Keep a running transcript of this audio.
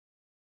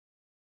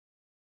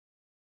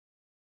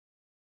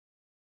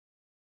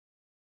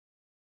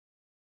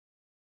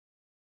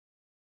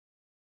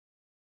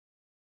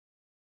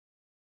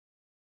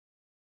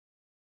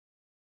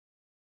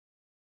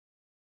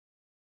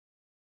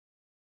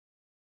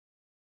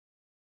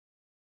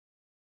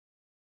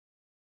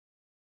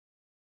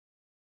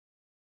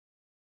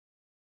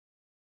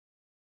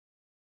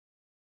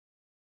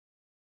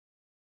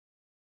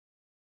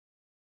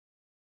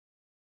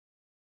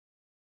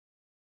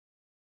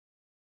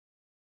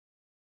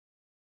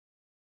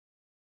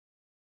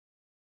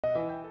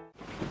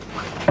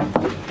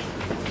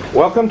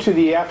Welcome to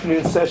the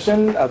afternoon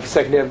session of the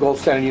second day of Gold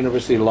Standard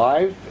University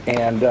Live,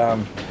 and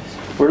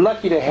we're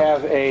lucky to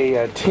have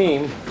a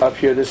team up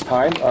here this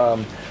time.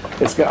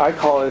 I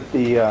call it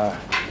the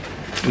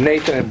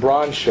Nathan and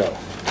Bron show,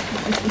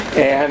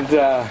 and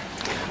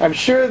I'm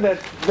sure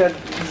that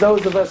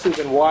those of us who've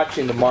been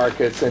watching the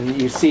markets and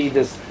you see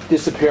this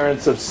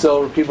disappearance of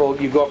silver,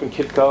 you go up in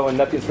Kitco and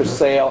nothing's for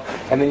sale,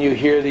 and then you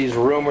hear these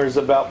rumors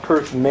about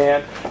Perth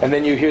Mint, and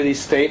then you hear these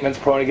statements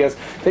pro and against,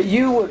 that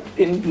you would,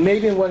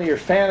 maybe in one of your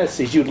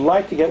fantasies, you'd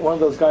like to get one of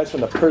those guys from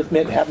the Perth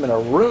Mint and have them in a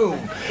room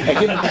and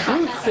give them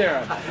truth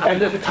serum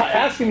and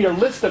ask them your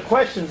list of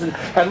questions and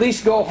at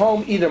least go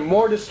home either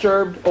more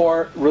disturbed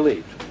or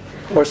relieved,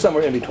 or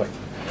somewhere in between.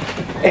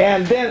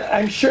 And then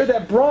I'm sure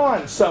that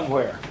Bron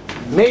somewhere,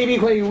 maybe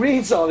when he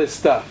reads all this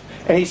stuff,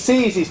 and he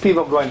sees these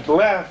people going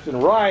left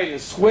and right and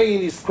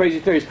swinging these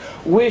crazy theories,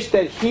 wish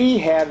that he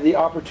had the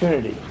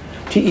opportunity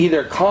to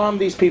either calm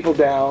these people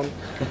down,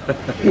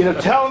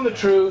 tell them the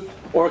truth,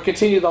 or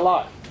continue the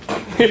lie.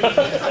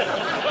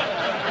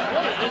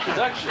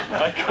 Introduction.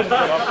 I couldn't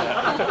get off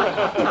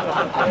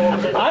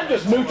that. I'm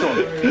just neutral.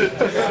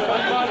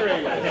 I'm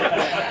moderating.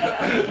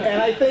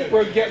 And I think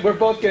we're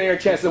both getting our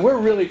chance, and we're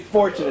really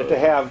fortunate to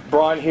have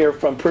Bron here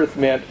from Perth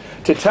Mint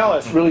to tell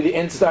us really the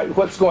inside,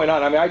 what's going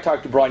on. I mean, I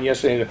talked to Bron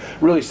yesterday and it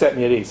really set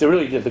me at ease. It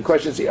really did. The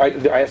questions, I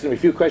asked him a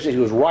few questions, he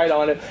was right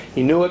on it.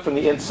 He knew it from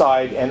the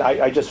inside, and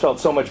I just felt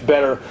so much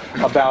better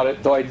about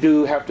it, though I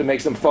do have to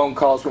make some phone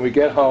calls when we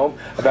get home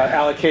about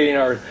allocating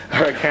our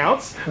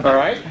accounts, all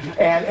right?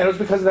 And it was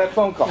because of that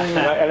phone call, and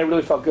I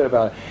really felt good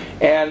about it.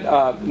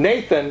 And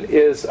Nathan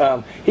is,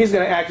 he's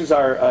going to act as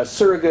our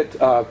surrogate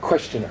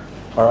questioner,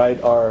 all right,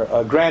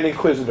 our Grand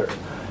Inquisitor,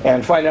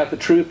 and find out the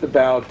truth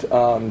about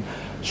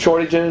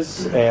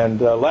shortages and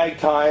lag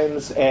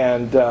times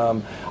and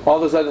all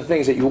those other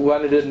things that you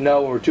wanted to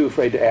know and were too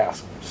afraid to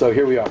ask. So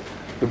here we are,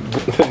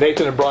 the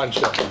Nathan and Bron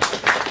show.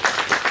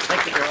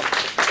 Thank you,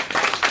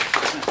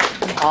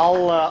 Joe.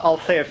 I'll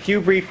say a few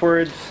brief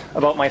words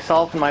about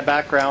myself and my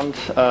background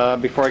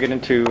before I get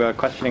into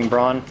questioning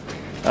Bron,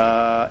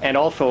 and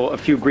also a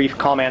few brief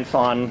comments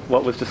on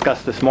what was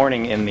discussed this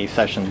morning in these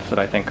sessions that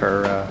I think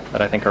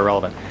are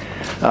relevant.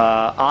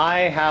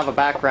 I have a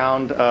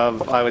background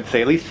of, I would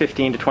say, at least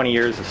 15 to 20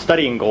 years of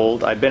studying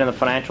gold. I've been in the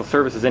financial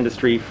services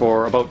industry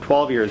for about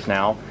 12 years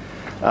now.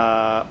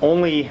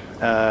 Only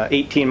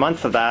 18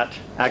 months of that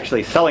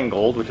actually selling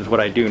gold, which is what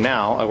I do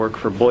now. I work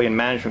for Bullion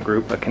Management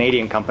Group, a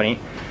Canadian company,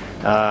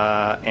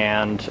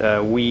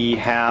 and we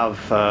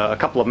have a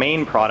couple of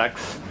main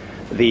products.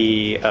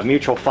 The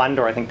mutual fund,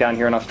 or I think down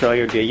here in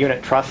Australia would be a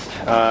unit trust,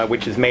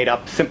 which is made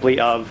up simply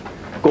of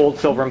gold,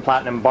 silver, and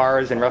platinum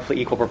bars in roughly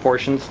equal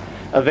proportions.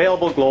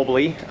 Available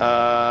globally,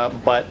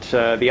 but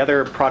the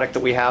other product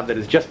that we have that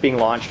is just being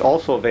launched,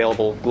 also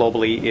available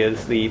globally,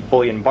 is the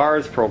Bullion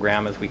Bars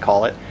program, as we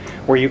call it,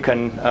 where you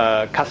can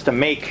custom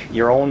make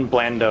your own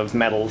blend of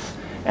metals,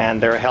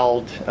 and they're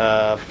held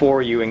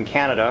for you in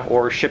Canada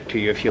or shipped to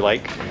you if you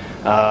like,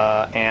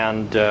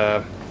 and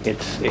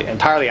it's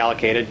entirely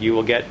allocated. You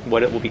will get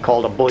what it will be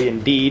called a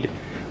bullion deed,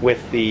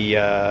 with the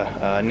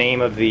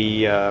name of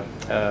the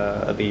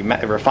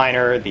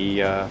refiner,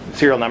 the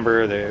serial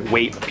number, the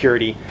weight,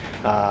 purity,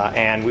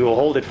 and we will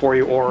hold it for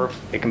you, or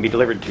it can be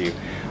delivered to you.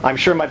 I'm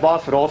sure my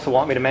boss would also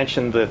want me to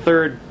mention the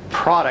third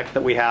product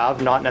that we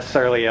have, not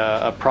necessarily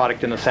a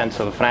product in the sense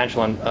of a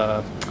financial and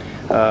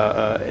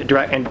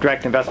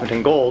direct investment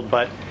in gold,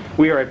 but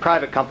we are a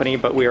private company,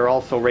 but we are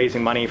also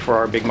raising money for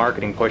our big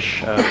marketing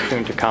push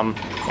soon to come,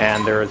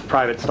 and there is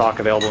private stock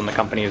available in the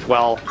company as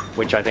well,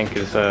 which I think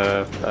is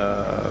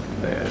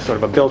sort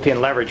of a built-in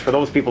leverage for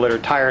those people that are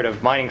tired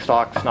of mining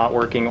stocks not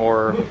working,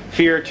 or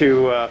fear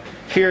to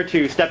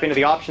step into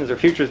the options or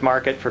futures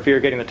market for fear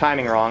of getting the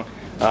timing wrong.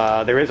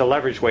 There is a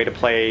leveraged way to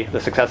play the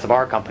success of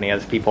our company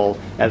as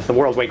the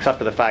world wakes up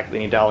to the fact that they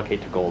need to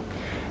allocate to gold.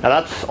 Now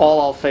that's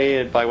all I'll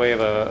say by way of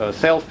a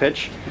sales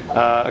pitch.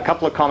 A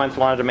couple of comments I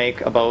wanted to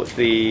make about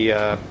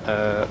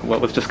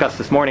what was discussed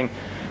this morning.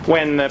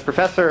 When the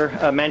professor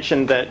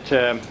mentioned that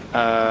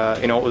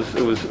it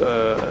was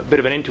a bit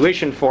of an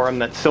intuition for him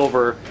that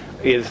silver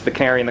is the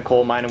canary in the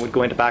coal mine and would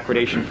go into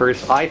backwardation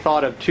first, I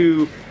thought of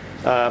two,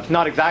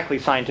 not exactly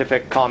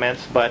scientific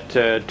comments,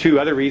 but two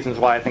other reasons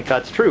why I think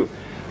that's true.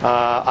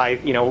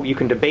 You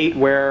can debate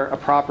where a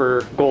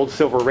proper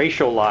gold-silver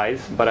ratio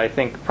lies, but I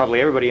think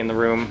probably everybody in the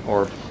room,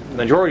 or the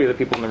majority of the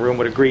people in the room,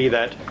 would agree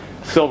that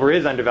silver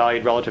is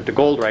undervalued relative to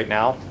gold right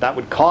now. That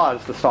would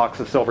cause the stocks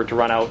of silver to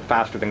run out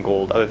faster than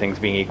gold, other things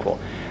being equal.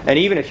 And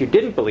even if you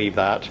didn't believe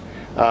that,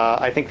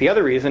 I think the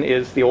other reason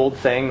is the old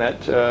saying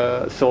that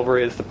silver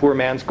is the poor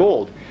man's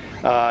gold.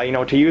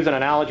 To use an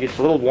analogy, it's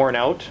a little worn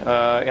out.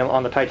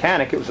 On the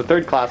Titanic, it was the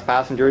third-class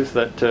passengers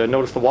that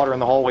noticed the water in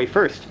the hallway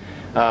first.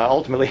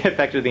 Ultimately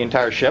affected the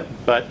entire ship,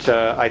 but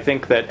I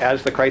think that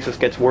as the crisis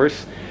gets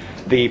worse,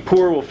 the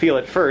poor will feel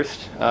it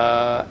first,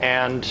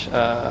 and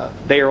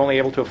they are only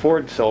able to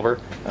afford silver,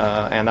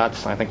 and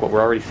that's, I think, what we're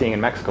already seeing in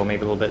Mexico,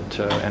 maybe a little bit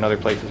in other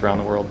places around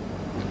the world.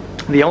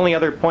 The only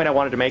other point I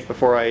wanted to make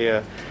before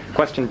I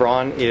question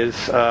Bron is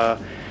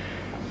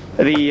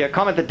The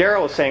comment that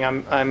Daryl was saying,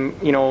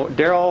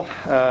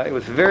 Daryl, it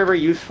was very, very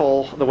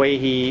useful the way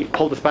he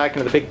pulled us back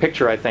into the big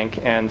picture, I think,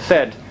 and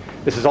said,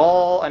 this is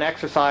all an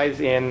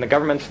exercise in the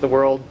governments of the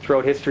world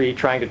throughout history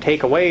trying to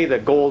take away the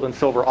gold and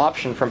silver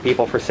option from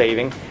people for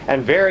saving,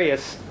 and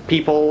various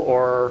people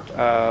or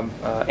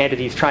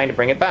entities trying to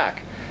bring it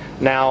back.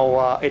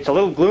 Now, it's a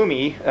little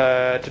gloomy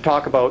to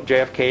talk about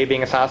JFK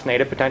being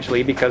assassinated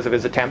potentially because of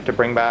his attempt to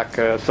bring back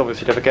a silver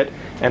certificate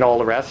and all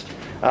the rest.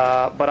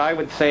 But I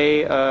would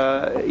say,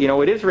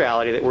 it is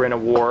reality that we're in a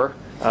war,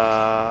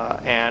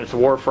 and it's a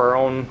war for our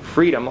own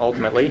freedom,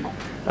 ultimately.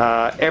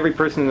 Every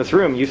person in this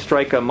room, you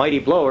strike a mighty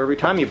blow every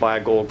time you buy a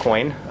gold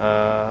coin,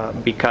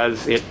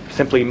 because it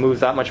simply moves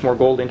that much more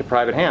gold into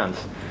private hands.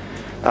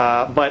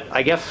 But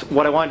I guess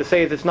what I wanted to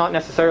say is it's not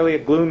necessarily a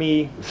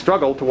gloomy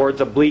struggle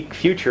towards a bleak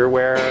future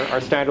where our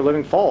standard of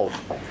living falls.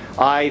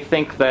 I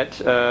think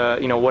that,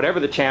 whatever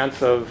the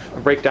chance of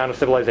a breakdown of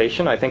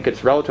civilization, I think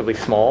it's relatively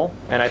small,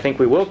 and I think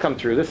we will come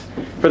through this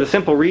for the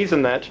simple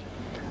reason that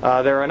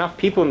there are enough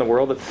people in the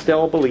world that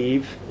still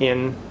believe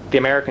in the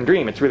American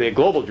dream. It's really a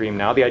global dream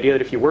now, the idea that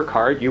if you work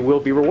hard, you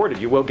will be rewarded,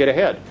 you will get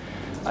ahead.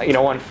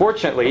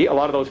 Unfortunately, a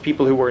lot of those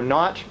people who were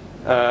not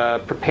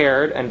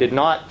prepared and did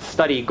not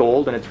study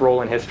gold and its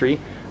role in history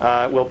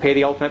will pay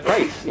the ultimate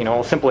price.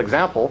 A simple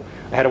example,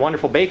 I had a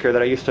wonderful baker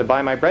that I used to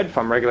buy my bread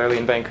from regularly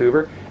in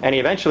Vancouver, and he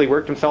eventually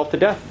worked himself to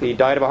death. He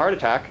died of a heart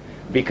attack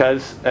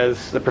because,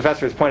 as the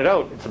professor has pointed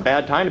out, it's a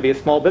bad time to be a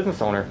small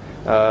business owner.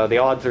 The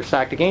odds are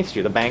stacked against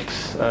you. The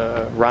banks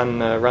run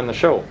the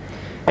show.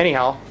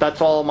 Anyhow,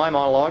 that's all my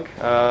monologue.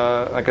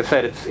 Like I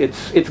said,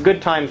 it's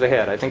good times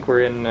ahead. I think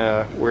we're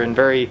in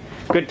very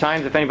good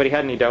times, if anybody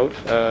had any doubt,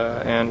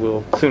 and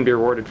we'll soon be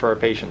rewarded for our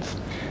patience.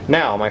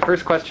 Now, my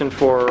first question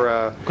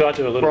for Could I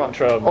do a little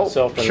intro of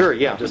myself? Sure,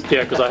 yeah.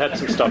 Because I had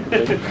some stuff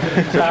to do.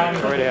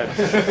 Right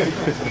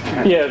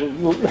ahead. Yeah,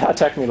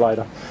 attack me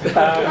later.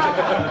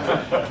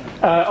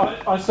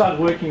 I started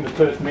working in the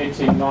Perth Mint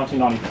in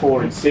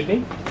 1994 in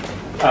Sydney,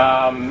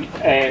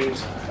 and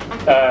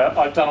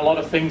I've done a lot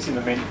of things in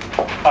the Mint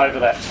over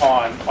that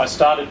time. I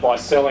started by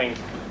selling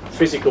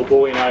physical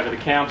bullion over the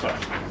counter,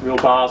 real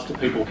bars to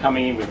people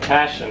coming in with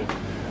cash and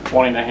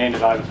wanting to hand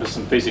it over for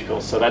some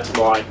physicals. So that's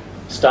my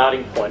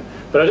starting point.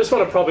 But I just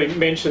want to probably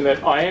mention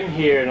that I am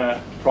here in a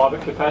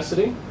private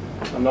capacity.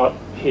 I'm not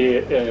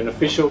here in an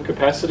official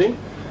capacity.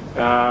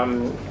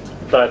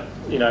 But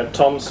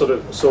Tom sort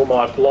of saw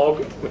my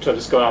blog, which I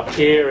just got up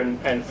here,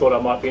 and thought I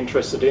might be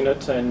interested in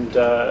it. And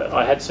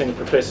I had seen the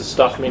professor's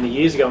stuff many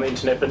years ago on the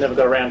internet, but never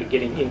got around to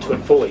getting into it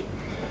fully.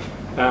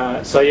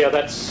 So yeah,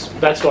 that's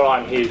what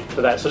I'm here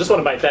for that. So I just want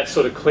to make that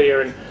sort of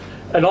clear.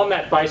 And on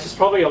that basis,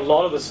 probably a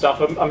lot of the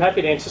stuff, I'm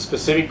happy to answer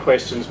specific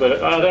questions,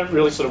 but I don't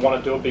really sort of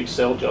want to do a big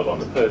sell job on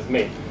the Perth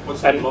Mint. What's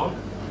the blog?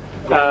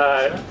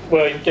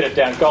 Well, you can get it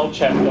down,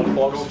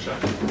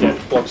 goldchat.blogspot. Yeah,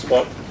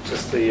 blogspot,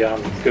 just the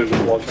Google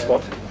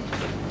blogspot.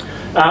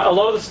 A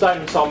lot of the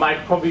statements I'll make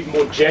are probably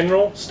more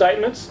general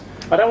statements.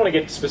 I don't want to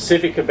get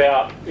specific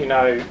about,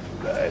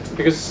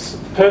 because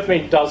Perth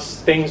Mint does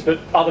things, but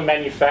other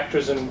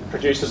manufacturers and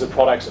producers of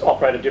products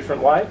operate a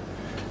different way.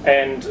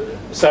 And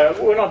so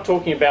we're not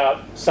talking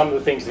about some of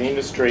the things in the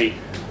industry.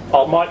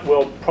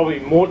 Probably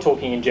more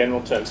talking in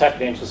general terms, happy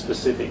to answer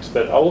specifics,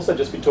 but I'll also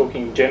just be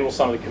talking in general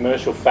some of the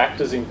commercial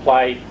factors in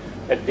play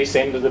at this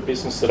end of the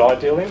business that I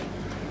deal in.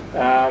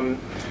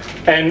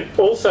 And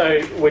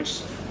also,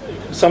 which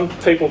some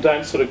people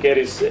don't sort of get,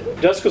 is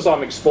just because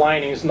I'm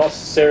explaining does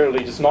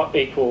not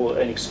equal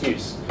an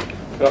excuse.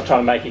 We're not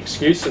trying to make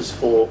excuses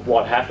for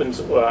what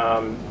happens.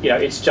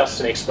 It's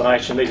just an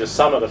explanation. These are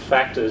some of the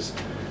factors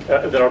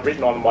that I've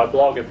written on my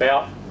blog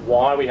about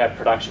why we have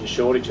production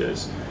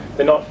shortages.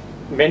 They're not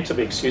meant to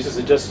be excuses,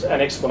 they're just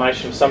an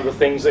explanation of some of the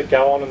things that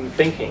go on in the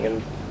thinking,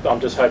 and I'm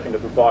just hoping to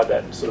provide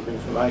that sort of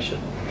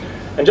information.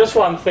 And just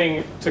one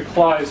thing to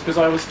close, because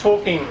I was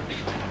talking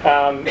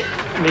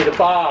near the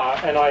bar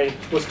and I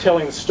was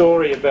telling the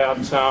story about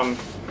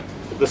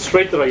the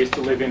street that I used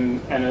to live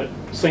in, and it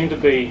seemed to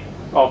be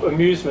of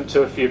amusement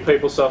to a few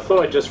people, so I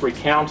thought I'd just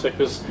recount it,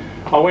 because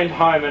I went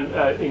home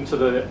and into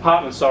the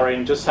apartment,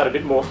 and just had a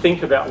bit more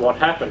think about what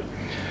happened.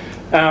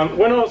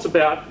 When I was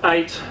about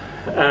 8,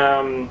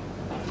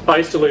 I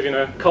used to live in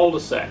a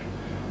cul-de-sac,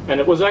 and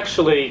it was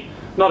actually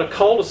not a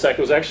cul-de-sac,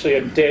 it was actually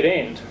a dead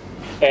end.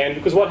 And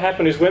because what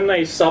happened is when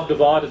they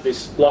subdivided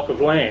this block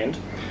of land,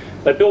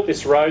 they built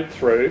this road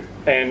through,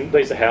 and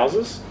these are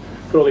houses,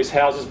 all these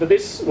houses, but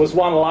this was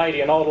one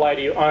lady, an old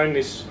lady who owned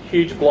this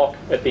huge block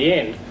at the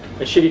end,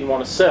 and she didn't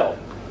want to sell.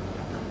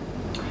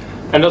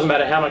 And it doesn't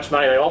matter how much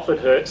money they offered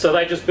her, so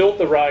they just built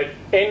the road,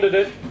 ended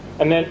it,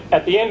 and then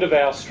at the end of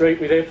our street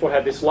we therefore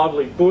had this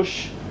lovely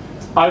bush,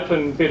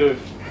 open bit of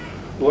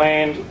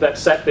land that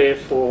sat there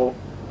for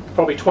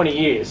probably 20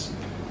 years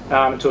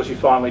until she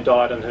finally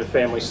died and her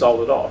family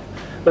sold it off.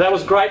 But that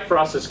was great for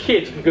us as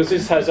kids, because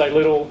this has a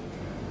little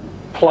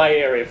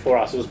play area for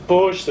us. It was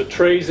bush, the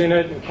trees in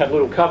it, and had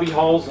little cubby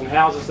holes and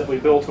houses that we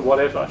built or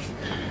whatever.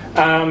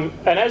 And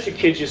as your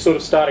kids, you sort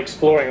of start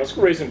exploring. It was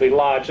reasonably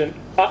large, and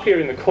up here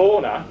in the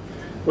corner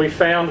we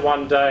found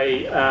one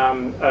day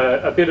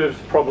a bit of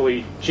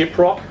probably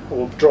gyprock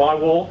or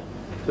drywall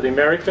for the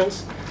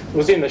Americans. It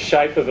was in the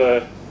shape of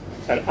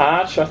an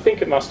arch. I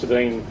think it must have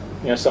been,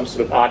 you know, some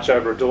sort of arch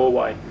over a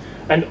doorway.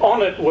 And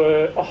on it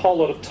were a whole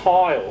lot of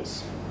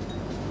tiles.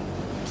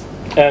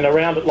 And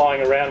around it,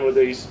 lying around, were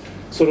these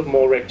sort of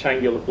more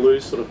rectangular blue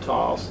sort of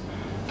tiles.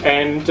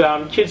 And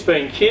kids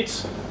being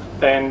kids,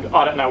 and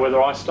I don't know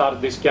whether I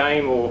started this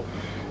game or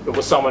it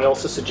was someone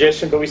else's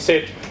suggestion, but we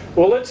said,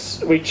 well,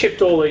 we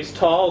chipped all these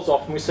tiles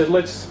off and we said,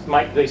 let's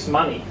make this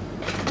money.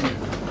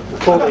 We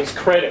call these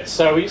credits.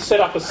 So we set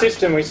up a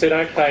system. We said,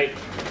 okay,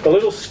 the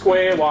little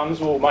square ones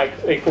will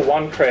equal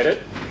 1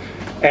 credit,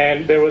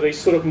 and there were these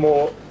sort of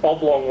more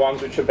oblong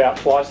ones which are about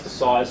twice the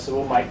size, so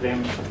we'll make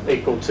them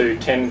equal to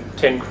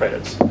 10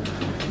 credits.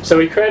 So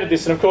we created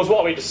this, and of course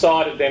what we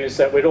decided then is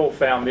that we'd all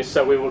found this,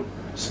 so we would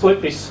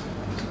split this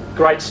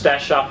great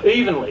stash up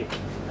evenly,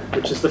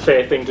 which is the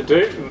fair thing to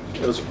do.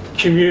 It was a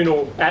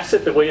communal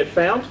asset that we had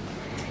found.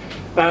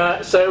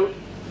 So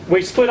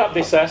we split up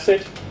this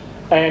asset,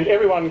 and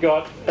everyone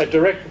got a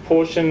direct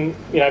proportion,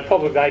 you know,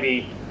 probably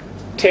maybe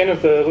 10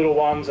 of the little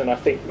ones, and I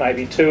think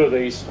maybe 2 of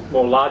these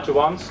more larger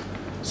ones.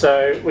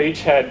 So we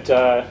each had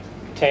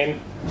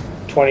 10,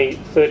 20,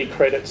 30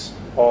 credits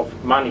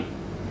of money.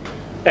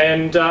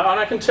 And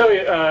I can tell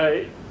you,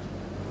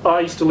 I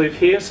used to live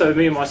here, so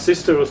me and my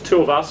sister, it was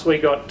 2 of us, we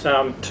got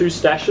 2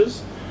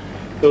 stashes.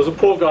 There was a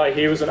poor guy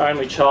here, he was an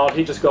only child,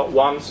 he just got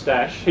 1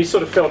 stash. He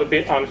sort of felt a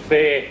bit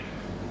unfair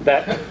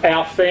that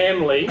our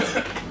family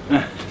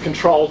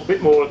controlled a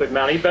bit more of the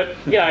money, but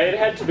you know, it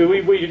had to be,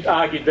 we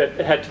argued that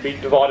it had to be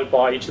divided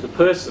by each of the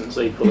persons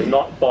equally,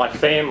 not by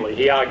family.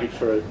 He argued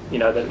for, you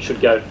know, that it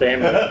should go to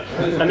family.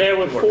 And there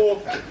were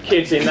 4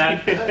 kids in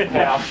that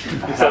house,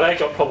 so they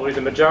got probably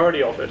the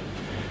majority of it.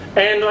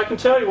 And I can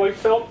tell you, we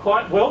felt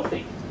quite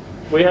wealthy.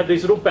 We had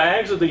these little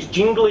bags of these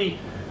jingly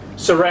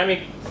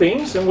ceramic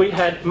things, and we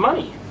had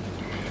money.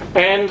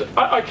 And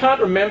I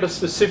can't remember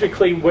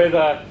specifically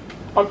whether,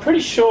 I'm pretty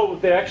sure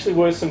there actually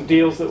were some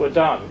deals that were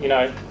done. You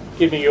know,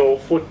 give me your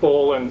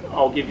football and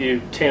I'll give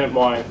you 10 of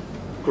my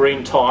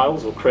green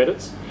tiles or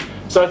credits.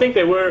 So I think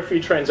there were a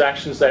few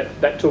transactions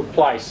that took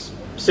place,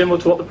 similar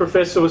to what the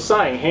professor was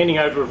saying, handing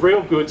over of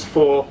real goods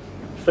for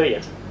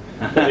fiat.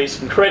 These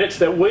credits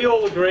that we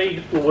all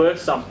agreed were worth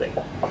something.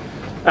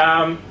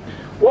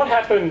 What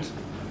happened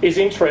is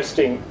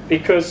interesting,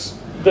 because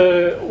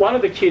one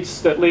of the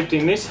kids that lived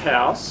in this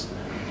house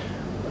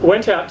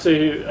went out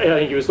to, I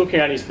think he was looking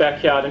at his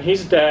backyard, and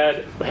his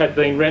dad had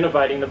been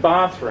renovating the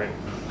bathroom.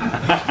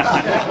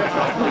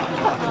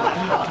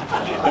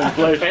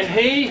 And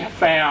he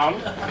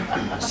found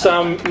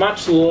some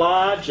much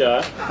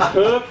larger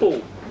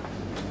purple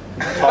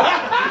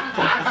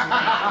tiles.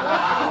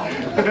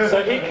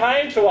 So he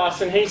came to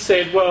us and he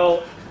said,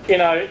 well, you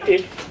know,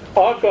 if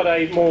I've got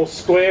a more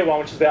square one,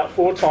 which is about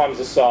 4 times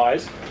the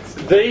size,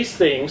 these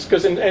things,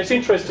 because it's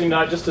interesting to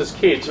know, just as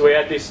kids, we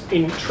had this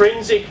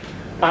intrinsic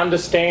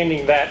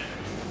understanding that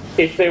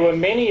if there were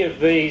many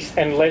of these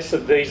and less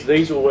of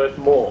these were worth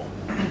more.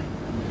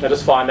 I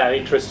just find that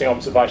interesting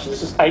observation.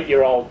 This is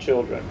 8-year-old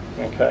children,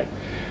 okay?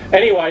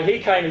 Anyway, he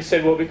came and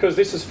said, well, because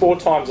this is 4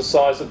 times the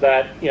size of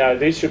that, you know,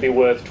 these should be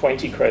worth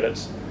 20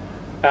 credits.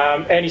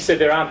 And he said,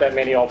 there aren't that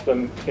many of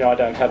them, you know, I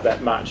don't have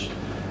that much.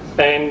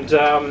 And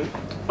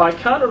I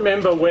can't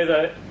remember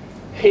whether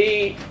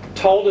he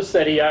told us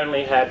that he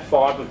only had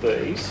 5 of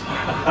these,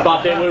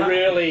 but there were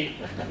really,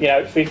 you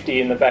know, 50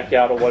 in the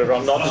backyard or whatever.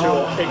 I'm not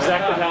sure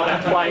exactly how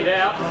that played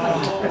out.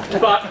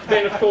 But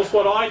then, of course,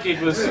 what I did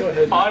was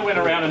I went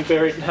around and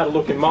had a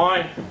look in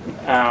my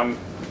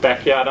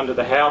backyard under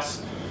the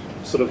house,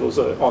 sort of was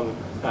on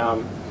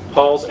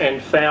poles,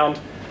 and found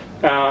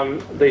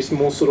these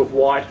more sort of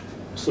white,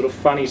 sort of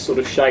funny sort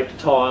of shaped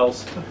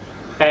tiles.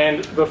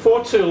 And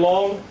before too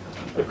long,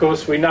 of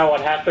course, we know what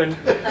happened.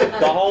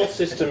 The whole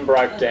system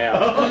broke down.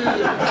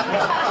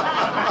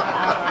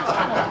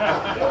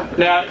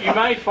 Now, you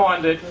may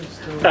find it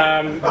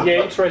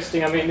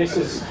interesting. I mean, this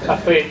is a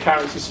fiat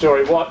currency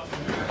story. What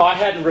I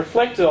hadn't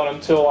reflected on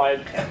until I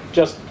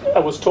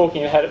was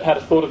talking and had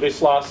a thought of this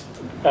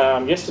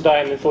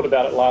yesterday, and then thought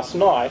about it last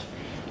night,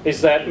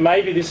 is that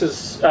maybe this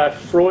is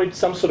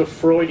some sort of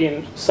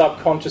Freudian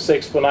subconscious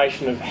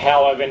explanation of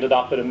how I've ended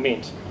up at a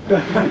mint.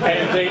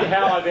 And indeed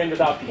how I've ended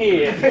up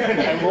here,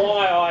 and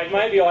why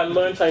maybe I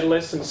learnt a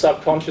lesson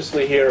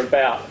subconsciously here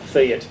about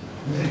fiat.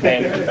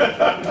 And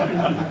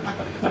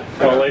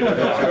I'll leave it at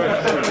that.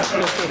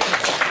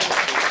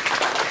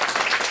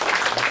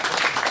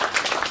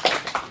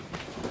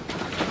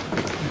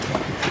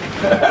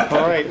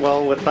 All right,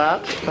 well, with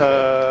that,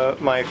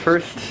 my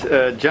first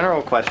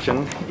general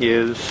question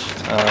is,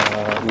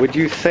 would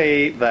you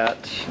say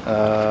that,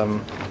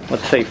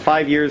 let's say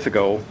 5 years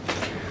ago,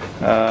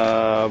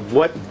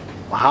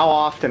 how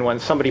often when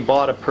somebody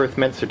bought a Perth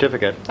Mint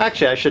certificate,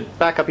 actually I should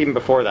back up even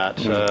before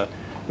that,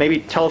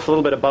 maybe tell us a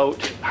little bit about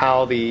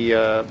how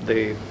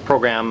the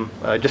program,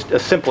 just a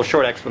simple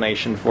short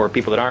explanation for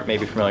people that aren't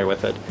maybe familiar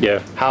with it.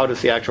 Yeah. How does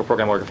the actual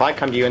program work? If I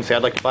come to you and say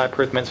I'd like to buy a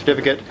Perth Mint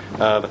certificate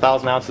of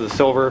 1,000 ounces of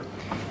silver,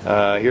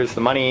 here's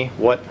the money,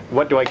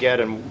 what do I get,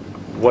 and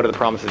what are the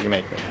promises you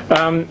make?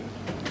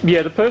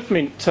 Yeah, the Perth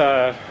Mint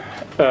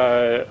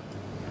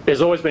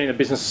has always been in the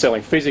business of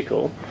selling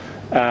physical,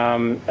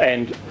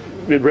 and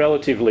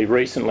relatively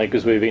recently,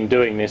 because we've been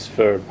doing this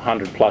for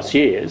 100+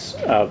 years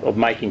of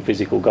making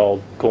physical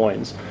gold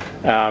coins,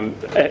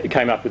 it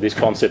came up with this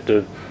concept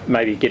of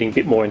maybe getting a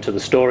bit more into the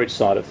storage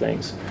side of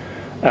things.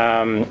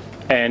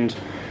 And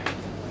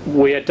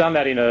we had done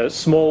that in a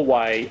small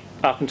way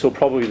up until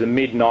probably the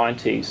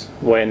mid-90s,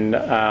 when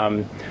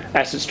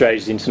Asset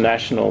Strategies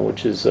International,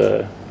 which is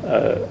a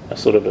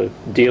sort of a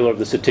dealer of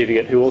the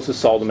certificate, who also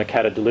sold the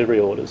Acadia delivery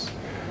orders,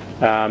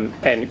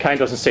 and came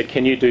to us and said,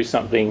 can you do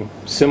something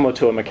similar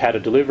to a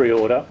Acadia delivery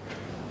order,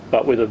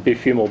 but with a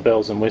few more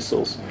bells and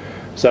whistles?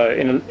 So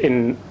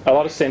in a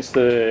lot of sense,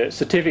 the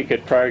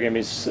certificate program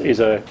is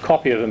a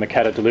copy of a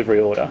Acadia delivery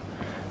order.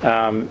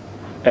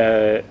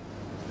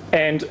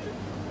 And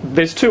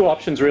there's two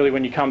options really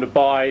when you come to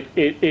buy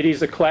it. It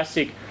is a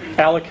classic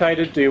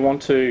allocated. Do you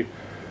want to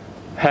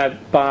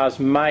have bars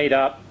made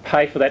up,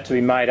 pay for that to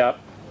be made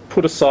up,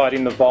 put aside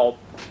in the vault,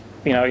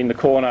 in the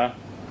corner,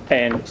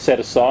 and set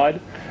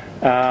aside?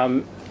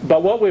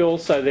 But what we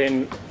also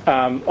then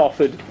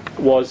offered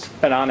was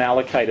an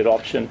unallocated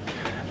option.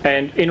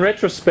 And in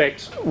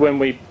retrospect, when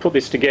we put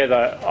this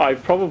together, I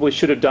probably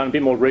should have done a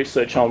bit more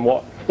research on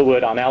what the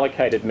word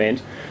unallocated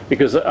meant,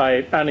 because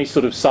I only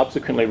sort of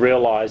subsequently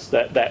realised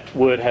that that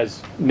word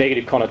has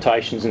negative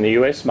connotations in the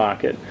US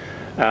market.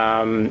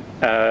 And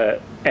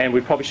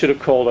we probably should have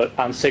called it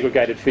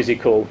unsegregated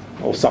physical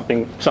or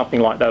something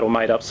like that, or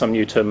made up some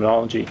new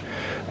terminology.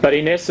 But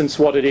in essence,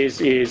 what it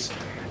is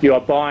you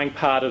are buying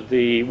part of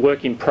the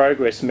work in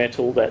progress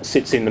metal that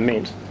sits in the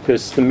mint,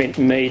 because the mint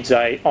needs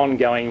an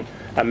ongoing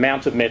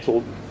amount of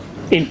metal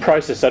in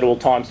process at all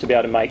times to be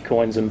able to make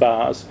coins and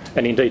bars,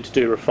 and indeed to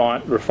do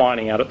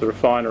refining out at the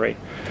refinery.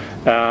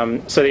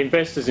 So the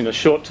investors, in a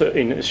short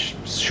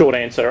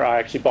answer, are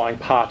actually buying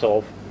part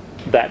of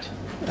that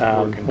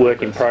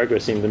work in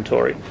progress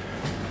inventory.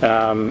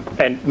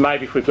 And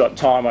maybe if we've got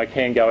time, I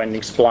can go and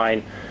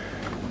explain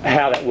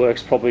how that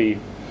works, probably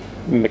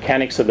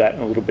mechanics of that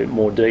in a little bit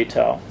more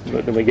detail.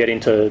 When we get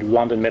into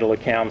London metal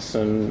accounts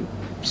and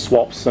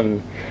swaps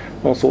and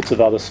all sorts of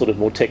other sort of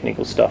more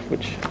technical stuff,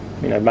 which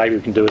maybe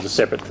we can do as a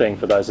separate thing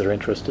for those that are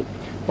interested.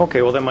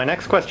 Okay, well then my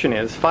next question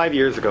is, 5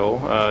 years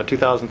ago,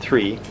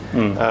 2003,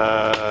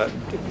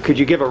 could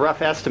you give a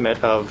rough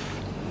estimate of,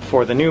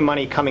 for the new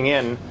money coming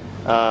in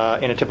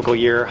a typical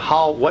year,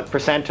 what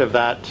percent of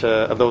that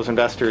of those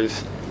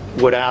investors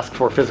would ask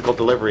for physical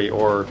delivery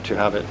or to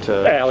have it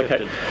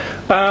allocated?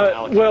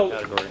 Well,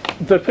 category?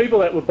 The people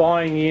that were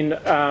buying in,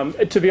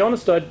 to be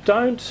honest, I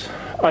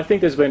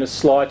think there's been a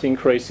slight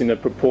increase in the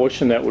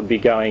proportion that would be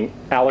going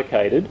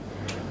allocated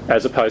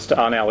as opposed to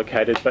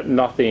unallocated, but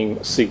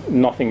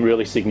nothing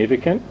really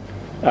significant.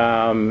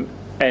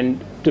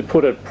 And to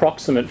put an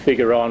approximate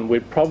figure on,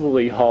 we'd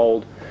probably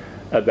hold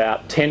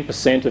about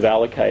 10% of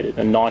allocated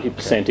and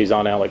 90% is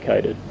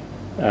unallocated.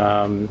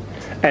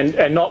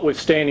 And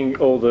notwithstanding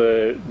all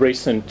the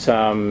recent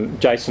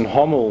Jason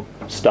Hommel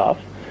stuff,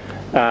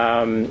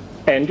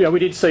 and we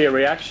did see a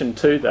reaction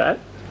to that.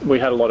 We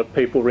had a lot of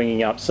people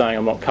ringing up saying,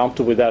 I'm not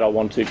comfortable with that, I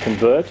want to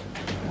convert.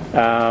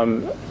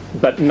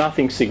 But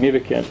nothing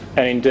significant.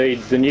 And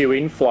indeed, the new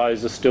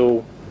inflows are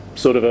still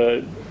sort of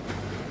a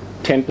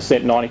 10%,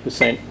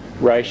 90%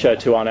 ratio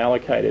to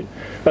unallocated.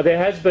 But there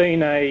has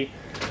been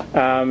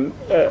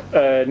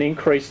an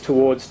increase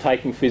towards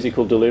taking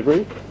physical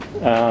delivery,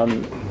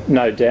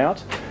 no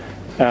doubt.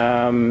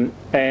 And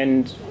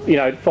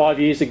 5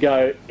 years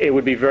ago, it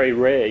would be very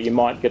rare. You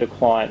might get a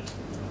client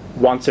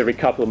once every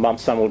couple of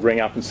months. Someone would ring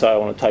up and say, I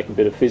want to take a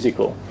bit of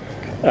physical.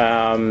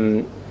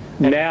 Now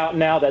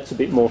that's a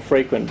bit more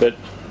frequent, but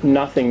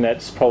nothing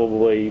that's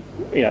probably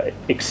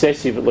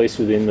excessive, at least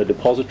within the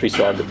depository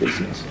side of the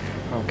business.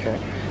 Okay,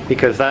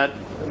 because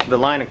the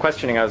line of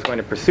questioning I was going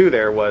to pursue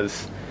there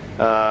was,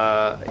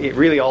 it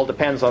really all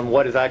depends on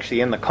what is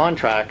actually in the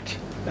contract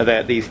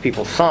that these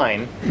people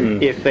sign.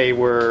 If they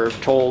were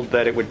told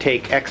that it would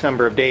take X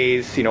number of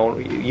days,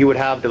 you would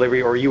have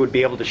delivery, or you would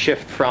be able to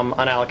shift from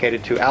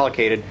unallocated to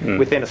allocated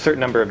within a certain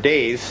number of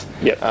days.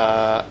 Yep.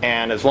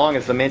 And as long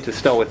as the mint is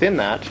still within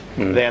that,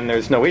 then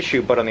there's no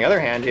issue. But on the other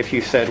hand, if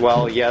you said,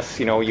 well, yes,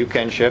 you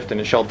can shift, and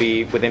it shall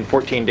be within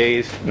 14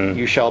 days,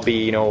 you shall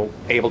be,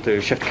 able to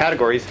shift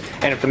categories.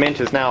 And if the mint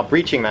is now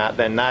breaching that,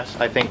 then that's,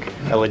 I think,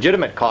 a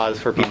legitimate cause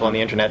for people on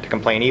the internet to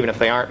complain, even if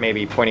they aren't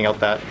maybe pointing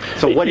out that.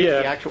 So what is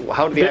the actual?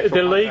 How do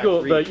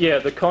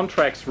the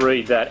contracts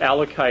read that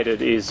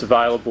allocated is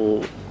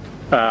available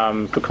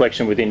for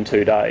collection within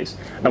 2 days,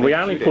 and we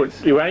only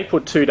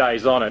put 2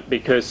 days on it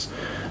because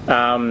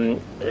and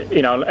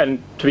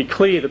to be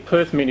clear, the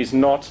Perth Mint is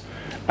not,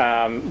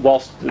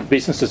 whilst the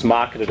business is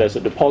marketed as a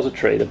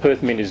depository, the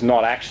Perth Mint is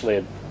not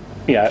actually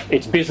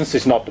its business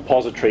is not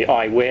depository,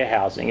 i.e.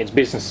 warehousing. Its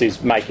business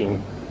is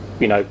making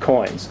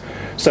coins.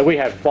 So we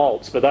have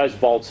vaults, but those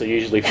vaults are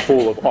usually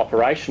full of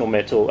operational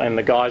metal, and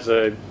the guys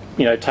are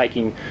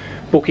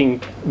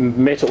booking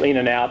metal in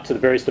and out to the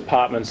various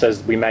departments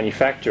as we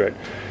manufacture it.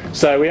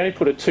 So we only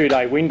put a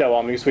 2-day window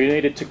on because we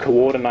needed to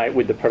coordinate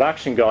with the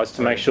production guys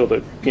to make sure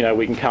that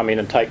we can come in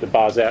and take the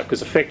bars out,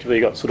 because effectively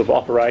you've got sort of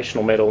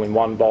operational metal in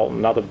one bolt and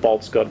another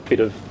bolt's got a bit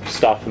of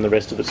stuff and the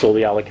rest of it's all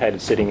the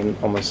allocated sitting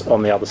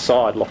on the other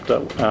side, locked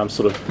up,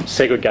 sort of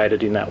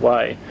segregated in that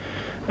way.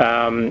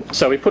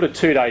 So we put a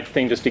 2-day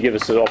thing just to give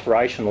us an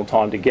operational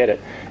time to get it.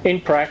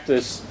 In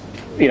practice,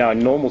 in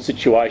normal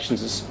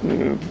situations,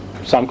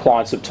 some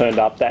clients have turned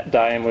up that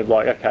day and we're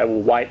like, okay,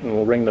 we'll wait and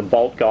we'll ring the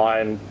bolt guy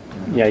and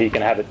you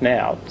can have it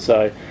now.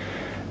 So,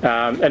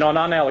 and on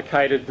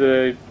unallocated,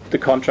 the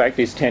contract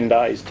is 10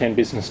 days, 10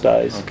 business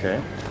days.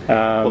 Okay.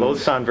 Well,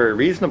 those sound very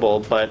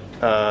reasonable, but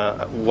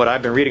what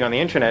I've been reading on the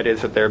internet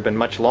is that there have been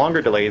much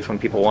longer delays when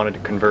people wanted to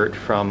convert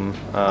from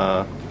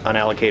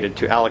unallocated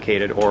to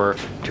allocated or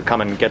to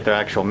come and get their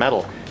actual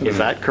metal. Is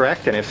that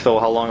correct? And if so,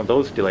 how long have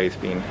those delays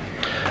been?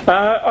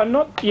 I'm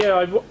not.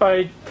 Yeah,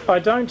 I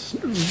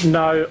don't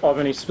know of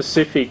any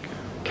specific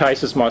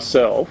cases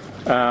myself.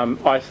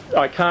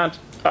 I can't.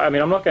 I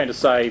mean, I'm not going to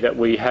say that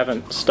we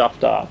haven't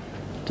stuffed up,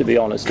 to be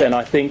honest. And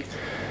I think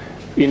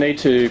you need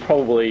to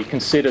probably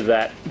consider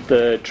that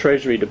the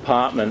Treasury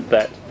Department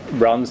that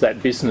runs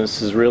that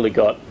business has really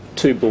got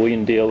 2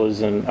 bullion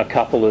dealers and a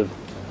couple of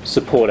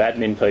support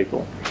admin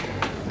people.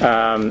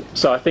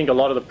 So I think a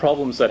lot of the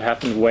problems that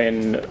happened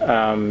when,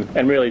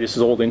 and really this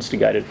is all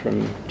instigated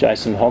from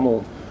Jason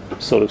Hommel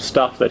sort of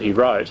stuff that he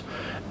wrote,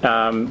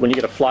 when you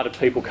get a flood of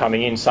people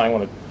coming in saying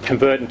want to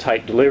convert and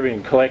take delivery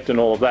and collect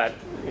and all of that,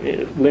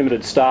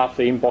 limited staff,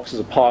 the inboxes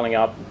are piling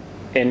up,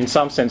 and in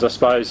some sense I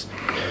suppose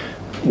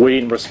we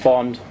didn't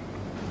respond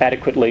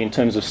adequately in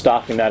terms of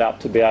staffing that up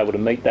to be able to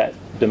meet that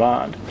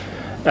demand.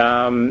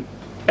 And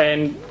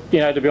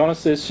to be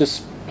honest, there's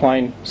just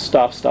plain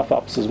stuff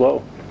ups as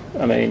well.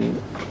 I mean,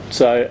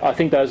 so I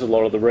think those are a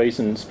lot of the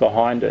reasons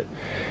behind it.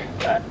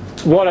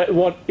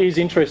 What is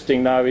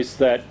interesting though is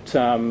that,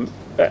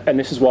 and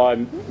this is why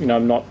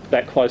I'm not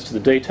that close to the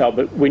detail,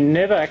 but we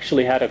never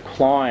actually had a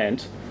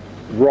client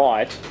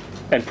write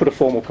and put a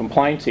formal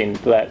complaint in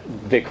that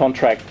their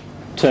contract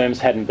terms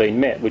hadn't been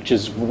met, which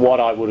is what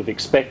I would have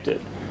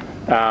expected.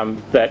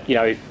 That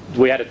if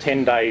we had a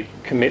 10-day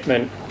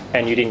commitment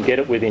and you didn't get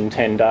it within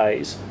 10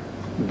 days,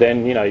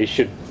 then you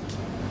should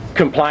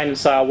complain and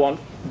say I want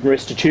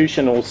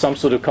restitution or some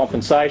sort of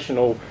compensation,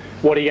 or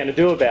what are you going to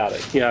do about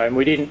it? And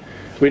we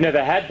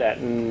never had that.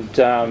 And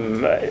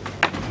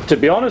to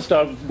be honest,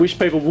 I wish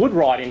people would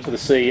write into the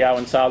CEO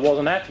and say I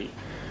wasn't happy,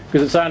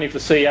 because it's only if the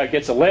CEO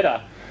gets a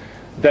letter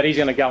that he's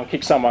going to go and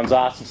kick someone's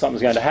ass and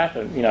something's going to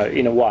happen,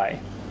 in a way.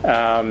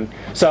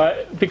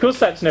 So because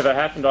that's never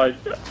happened,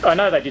 I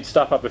know they did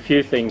stuff up a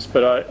few things,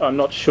 but I'm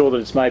not sure that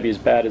it's maybe as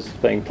bad as it's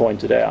being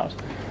pointed out.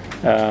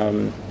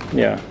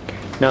 Yeah.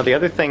 Now the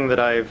other thing that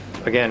I've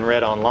again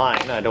read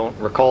online, I don't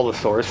recall the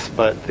source,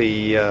 but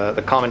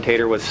the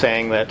commentator was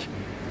saying that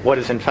what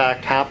is in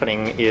fact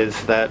happening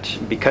is that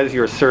because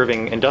you're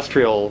serving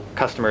industrial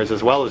customers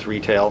as well as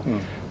retail,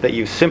 that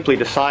you simply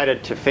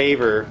decided to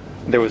favor,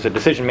 there was a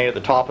decision made at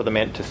the top of the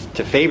Mint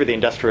to favor the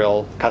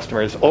industrial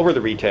customers over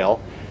the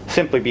retail,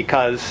 simply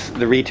because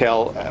the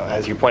retail,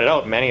 as you pointed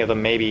out, many of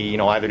them maybe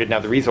either didn't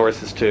have the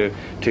resources to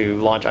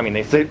launch. I mean,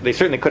 they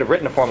certainly could have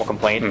written a formal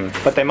complaint,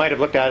 but they might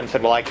have looked at it and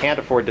said, well, I can't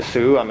afford to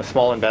sue. I'm a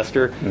small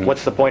investor.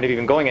 What's the point of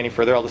even going any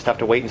further? I'll just have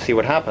to wait and see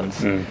what happens.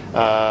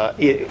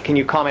 Can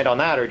you comment on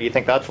that, or do you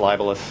think that's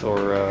libelous?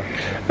 Or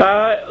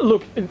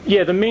look,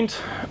 yeah, the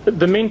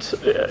Mint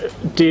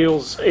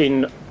deals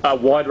in a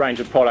wide range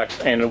of products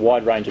and a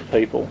wide range of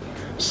people.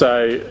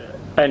 So,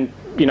 and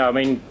I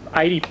mean,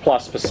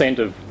 80+%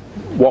 of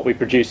what we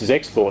produce is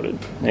exported.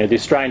 The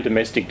Australian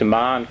domestic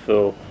demand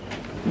for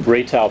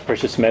retail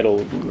precious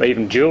metal,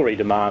 even jewellery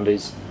demand,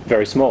 is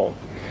very small.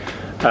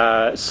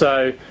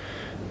 So,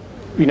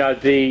 and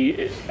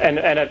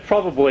it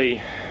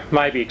probably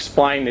maybe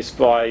explain this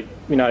by,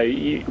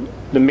 the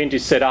Mint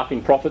is set up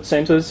in profit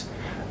centres,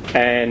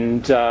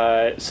 and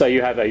so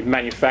you have a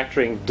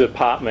manufacturing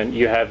department,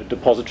 you have a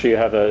depository, you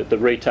have the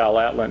retail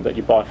outlet that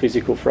you buy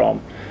physical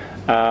from.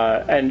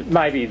 And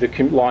maybe the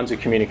lines of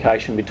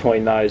communication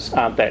between those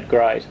aren't that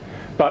great.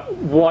 But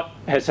what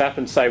has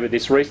happened, say, with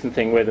this recent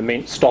thing where the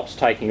Mint stops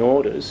taking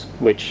orders,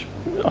 which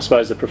I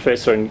suppose the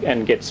professor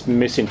and gets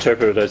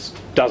misinterpreted as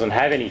doesn't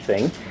have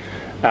anything,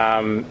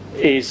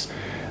 is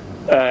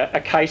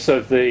a case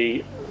of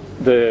the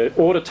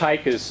order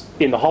takers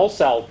in the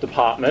wholesale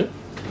department,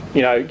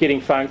 getting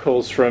phone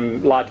calls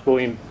from large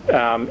bullion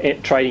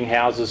trading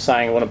houses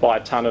saying I want to buy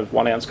a ton of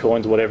 1 ounce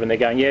coins or whatever, and they're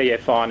going, yeah,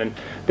 fine, and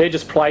they're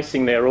just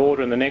placing their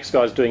order, and the next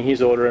guy's doing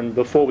his order, and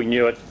before we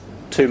knew it,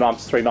 2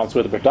 months, 3 months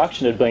worth of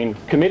production had been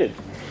committed.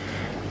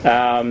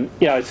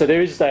 So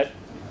there is that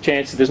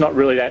chance that there's not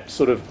really that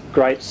sort of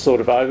great sort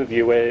of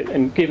overview where,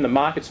 and given the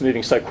market's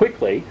moving so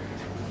quickly,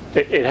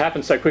 it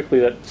happens so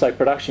quickly that, say,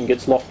 production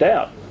gets locked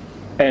out.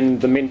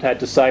 And the Mint had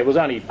to say, it was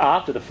only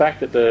after the fact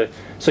that the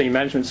senior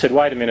management said,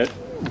 wait a minute,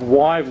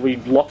 why have we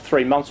locked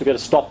 3 months? We've got to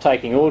stop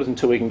taking orders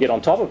until we can get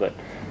on top of it.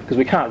 Because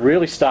we can't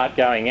really start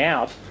going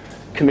out,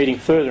 committing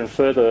further and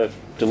further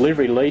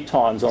delivery lead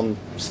times on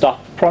stuff,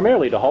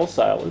 primarily to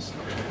wholesalers,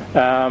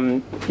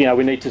 You know,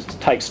 we need to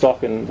take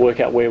stock and work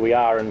out where we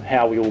are and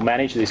how we will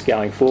manage this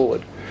going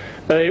forward.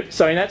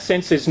 So in that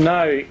sense, there's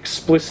no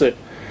explicit,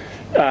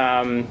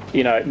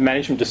 you know,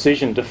 management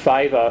decision to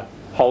favour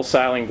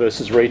wholesaling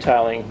versus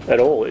retailing at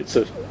all. It's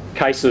a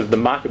case of the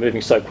market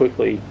moving so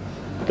quickly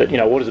that, you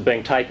know, orders are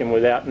being taken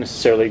without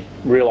necessarily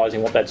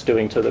realising what that's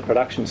doing to the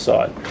production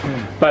side.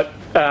 But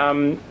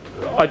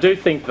I do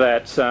think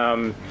that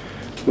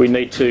we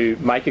need to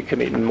make a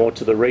commitment more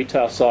to the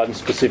retail side and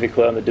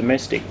specifically on the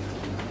domestic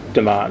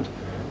demand.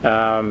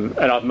 And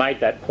I've made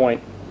that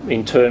point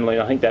internally,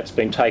 and I think that's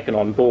been taken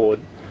on board.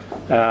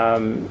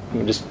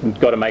 We've just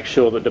got to make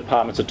sure that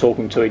departments are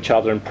talking to each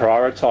other and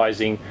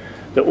prioritising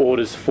the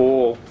orders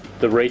for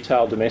the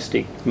retail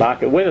domestic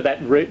market. Whether that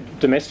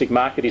domestic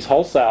market is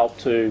wholesale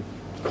to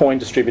coin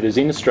distributors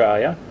in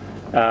Australia,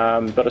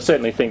 but I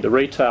certainly think the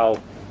retail,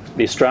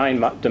 the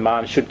Australian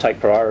demand should take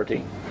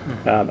priority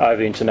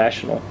over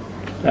international,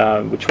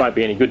 which won't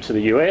be any good to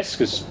the US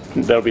because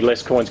there'll be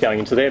less coins going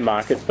into their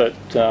market, but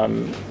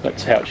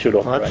that's how it should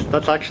operate. Well,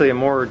 that's actually a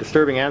more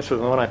disturbing answer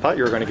than what I thought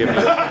you were going to give me.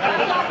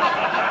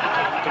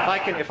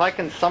 If I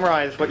can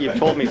summarize what you've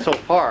told me so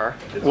far,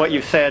 what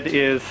you've said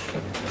is,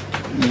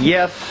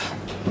 yes,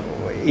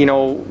 you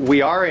know,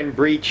 we are in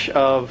breach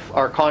of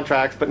our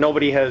contracts, but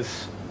nobody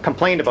has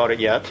complained about it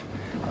yet.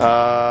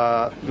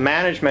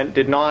 Management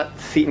did not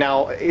see.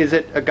 Now, is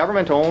it a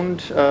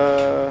government-owned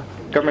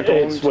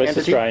It's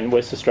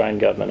West Australian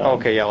government.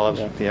 Okay, yeah, well,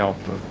 you know,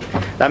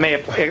 that may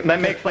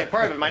explain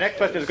part of it. My next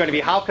question is going to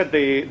be, how could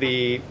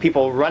the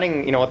people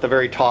running, you know, at the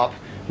very top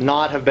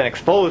not have been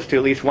exposed to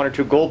at least one or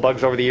two gold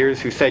bugs over the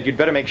years who said, you'd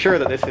better make sure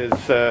that this is,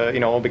 you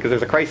know, because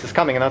there's a crisis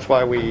coming and that's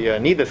why we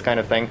need this kind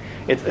of thing.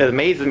 It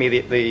amazes me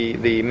that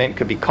the mint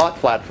could be caught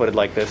flat-footed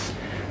like this.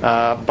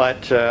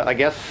 But I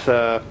guess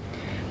the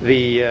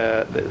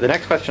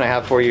next question I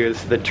have for you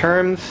is the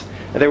terms.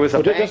 There was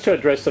a just to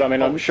address it. I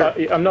mean,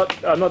 I'm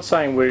not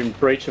saying we're in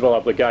breach of all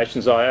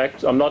obligations.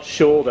 I'm not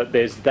sure that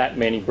there's that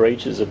many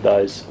breaches of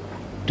those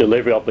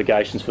delivery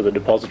obligations for the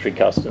depository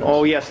customers.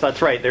 Oh yes,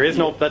 that's right. There is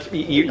no. That's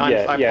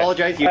I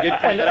apologize. You did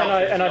point that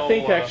out. And I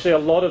think actually a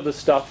lot of the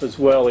stuff as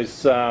well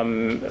is,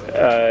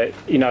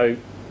 you know,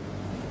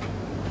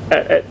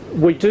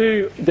 we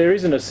do. There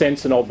is in a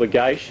sense an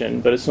obligation,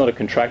 but it's not a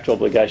contractual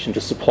obligation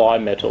to supply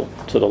metal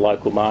to the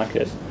local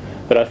market.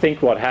 But I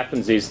think what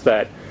happens is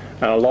that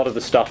a lot of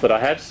the stuff that I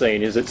have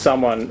seen is that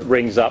someone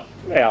rings up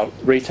our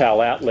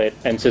retail outlet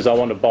and says, I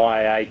want to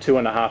buy a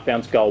 2.5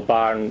 ounce gold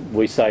bar, and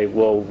we say,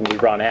 well, we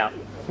run out,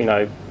 you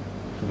know,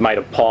 made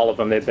a pile of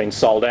them, they've been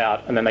sold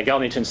out, and then they go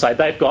into and say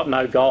they've got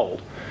no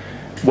gold,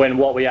 when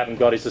what we haven't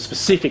got is the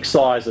specific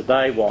size that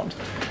they want.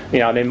 You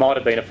know, and there might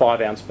have been a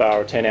 5 ounce bar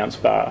or a 10 ounce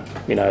bar,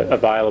 you know,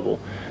 available.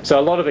 So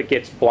a lot of it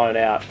gets blown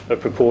out of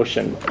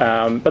proportion.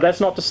 But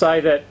that's not to say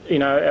that, you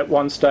know, at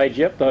one stage,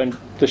 yep,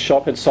 the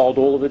shop had sold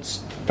all of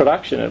its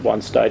production at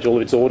one stage, all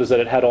of its orders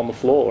that it had on the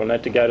floor, and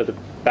had to go to the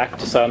back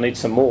to say I need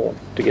some more,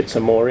 to get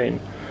some more in.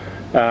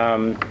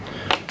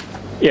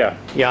 Yeah,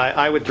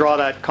 I withdraw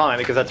that comment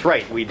because that's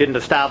right. We didn't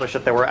establish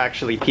that there were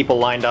actually people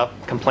lined up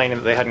complaining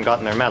that they hadn't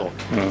gotten their medal.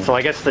 So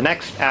I guess the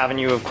next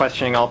avenue of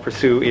questioning I'll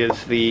pursue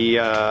is the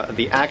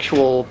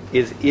actual,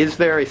 is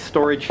there a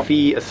storage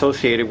fee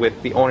associated with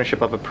the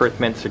ownership of a Perth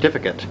Mint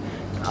certificate,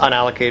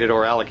 unallocated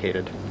or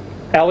allocated?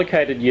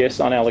 Allocated, yes.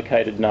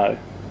 Unallocated, no.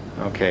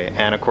 Okay,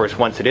 and of course,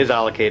 once it is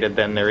allocated,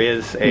 then there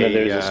is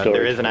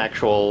an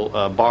actual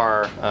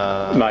bar,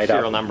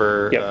 serial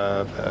number,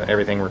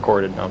 everything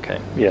recorded.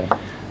 Okay. Yeah.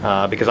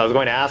 Because I was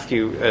going to ask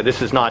you,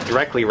 this is not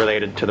directly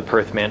related to the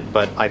Perth Mint,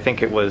 but I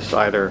think it was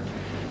either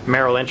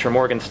Merrill Lynch or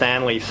Morgan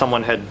Stanley.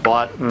 Someone had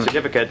bought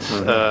certificates.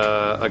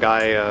 A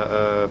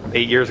guy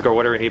 8 years ago, or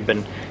whatever, he'd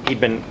been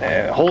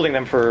holding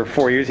them for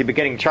 4 years. He'd been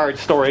getting charged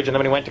storage, and then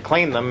when he went to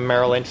claim them,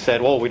 Merrill Lynch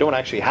said, "Well, we don't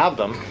actually have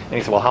them." And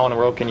he said, "Well, how in the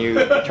world can you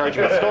charge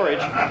me with storage?"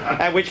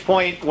 At which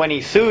point, when he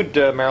sued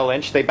Merrill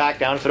Lynch, they backed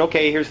down and said,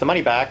 "Okay, here's the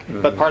money back."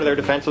 But part of their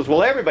defense was,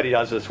 "Well, everybody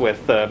does this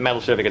with metal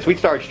certificates. We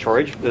charge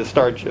storage,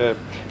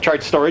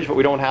 but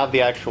we don't have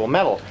the actual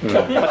metal."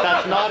 But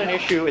that's not an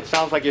issue. It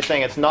sounds like you're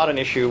saying it's not an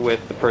issue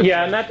with the Perth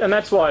Mint. And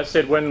that's why I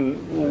said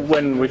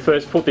when we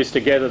first put this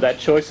together, that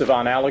choice of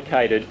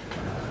unallocated,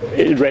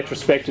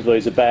 retrospectively,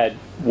 is a bad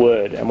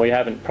word, and we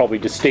haven't probably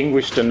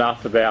distinguished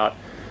enough about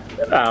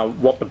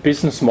what the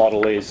business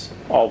model is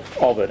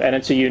of it. And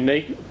it's a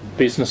unique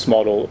business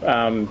model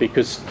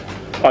because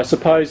I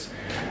suppose,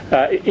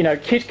 you know,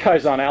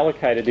 Kitco's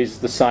unallocated is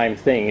the same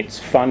thing. It's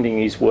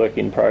funding his work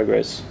in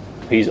progress,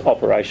 his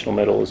operational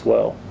metal as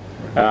well.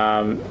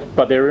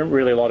 But there aren't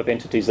really a lot of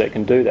entities that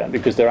can do that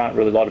because there aren't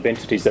really a lot of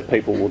entities that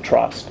people will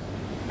trust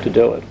to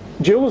do it.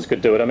 Jewellers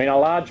could do it. I mean, a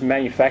large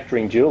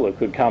manufacturing jeweller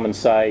could come and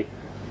say,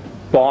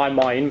 buy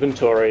my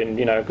inventory, and,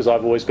 you know, because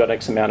I've always got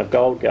X amount of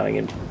gold going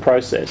into the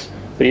process.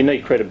 But you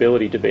need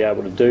credibility to be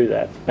able to do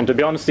that. And to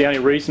be honest, the only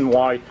reason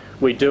why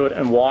we do it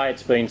and why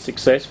it's been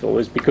successful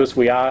is because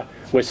we are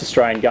West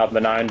Australian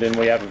government owned and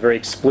we have a very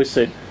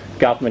explicit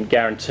government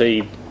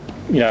guarantee,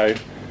 you know,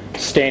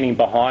 standing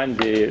behind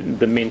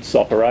the Mint's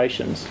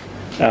operations.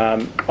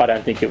 I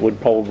don't think it would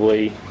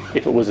probably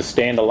if it was a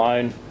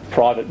standalone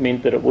private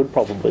mint, that it would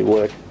probably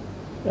work.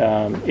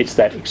 It's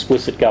that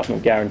explicit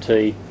government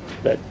guarantee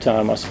that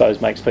I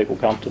suppose makes people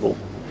comfortable.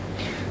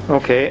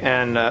 Okay,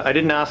 and I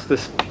didn't ask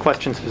this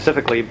question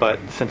specifically, but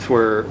since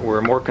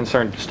we're more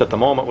concerned just at the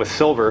moment with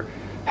silver,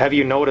 have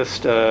you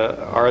noticed,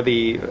 are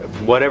the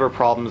whatever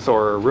problems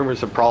or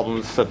rumors of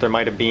problems that there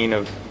might have been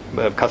of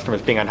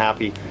customers being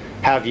unhappy,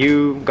 have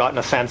you gotten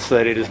a sense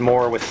that it is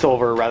more with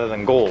silver rather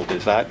than gold?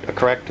 Is that a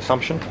correct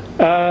assumption?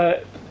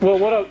 Well,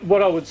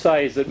 what I would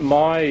say is that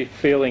my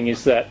feeling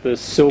is that the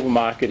silver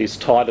market is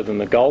tighter than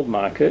the gold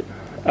market.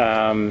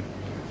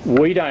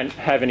 We don't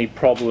have any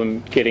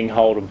problem getting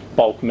hold of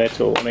bulk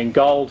metal. I mean,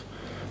 gold,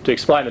 to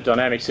explain the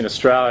dynamics in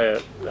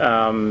Australia,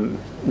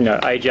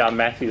 AGR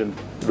Matthew,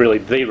 really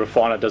the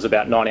refiner, does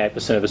about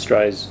 98% of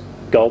Australia's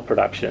gold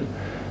production.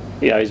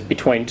 Is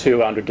between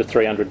 200 to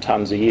 300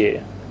 tonnes a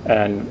year.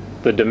 And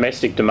the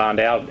domestic demand,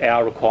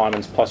 our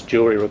requirements plus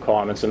jewellery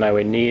requirements, are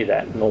nowhere near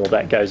that, and all of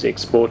that goes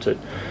exported.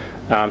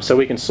 So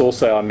we can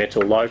source our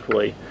metal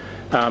locally.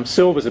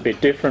 Silver's a bit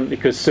different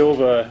because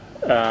silver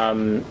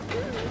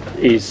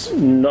is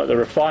not, the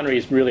refinery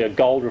is really a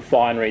gold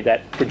refinery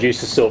that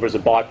produces silver as a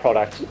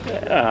byproduct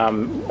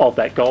of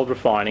that gold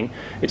refining.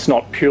 It's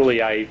not purely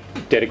a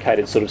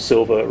dedicated sort of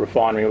silver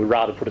refinery. We'd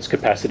rather put its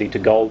capacity to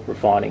gold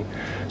refining.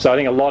 So I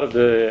think a lot of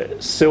the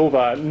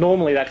silver,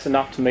 normally that's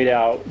enough to meet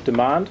our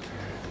demand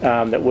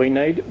that we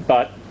need,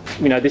 but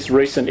this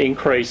recent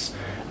increase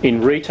in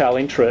retail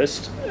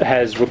interest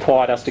has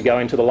required us to go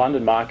into the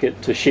London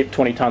market to ship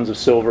 20 tonnes of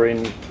silver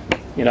in,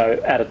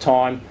 at a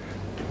time,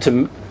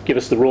 to give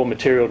us the raw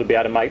material to be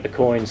able to make the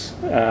coins.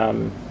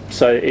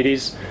 So it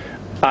is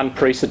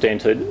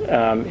unprecedented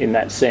in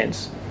that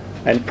sense.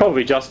 And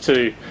probably just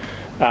to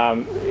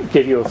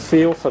give you a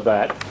feel for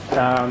that,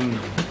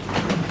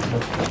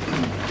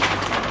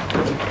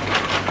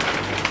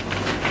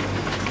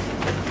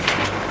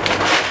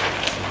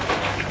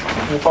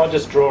 if I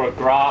just draw a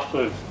graph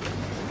of,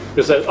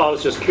 because I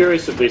was just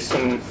curious of this,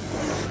 and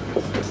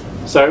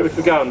so if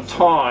we go in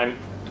time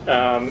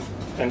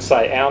and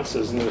say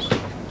ounces, and it was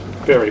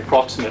very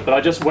approximate, but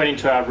I just went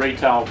into our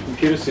retail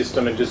computer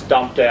system and just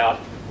dumped out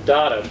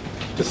data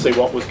to see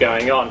what was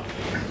going on,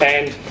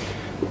 and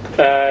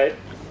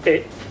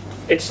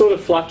it sort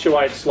of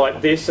fluctuates like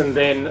this, and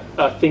then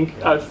I think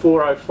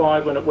 04,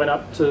 05, when it went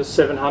up to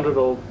 700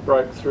 or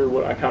broke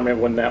through, I can't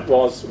remember when that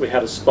was, we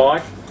had a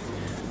spike,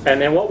 and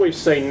then what we've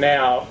seen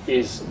now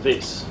is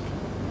this.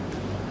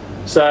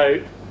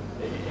 So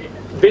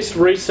this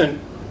recent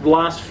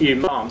last few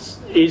months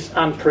is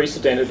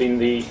unprecedented in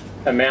the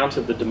amount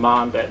of the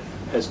demand that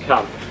has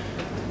come.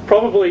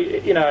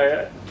 Probably,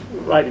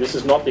 maybe this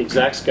is not the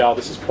exact scale,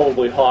 this is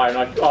probably higher,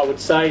 and I would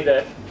say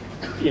that,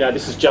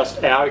 this is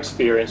just our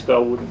experience, but I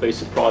wouldn't be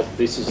surprised if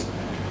this is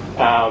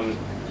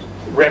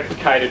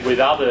replicated with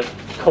other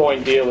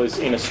coin dealers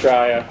in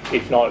Australia,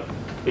 if not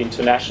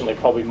internationally,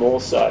 probably more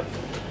so.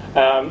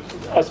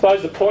 I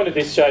suppose the point of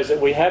this shows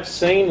that we have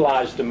seen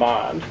large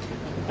demand,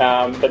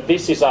 but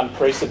this is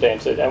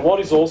unprecedented. And what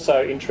is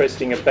also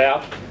interesting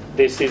about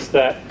this is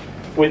that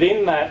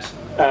within that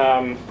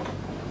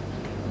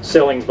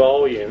selling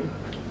volume,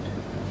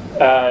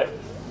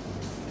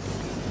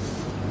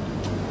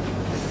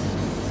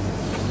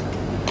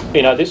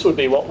 this would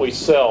be what we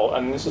sell,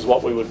 and this is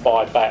what we would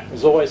buy back.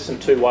 There's always some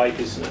two-way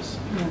business.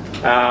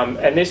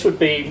 And this would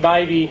be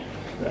maybe,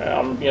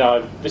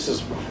 this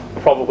is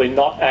probably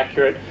not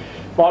accurate,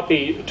 might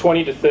be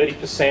 20 to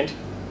 30%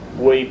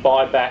 we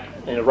buy back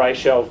in a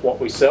ratio of what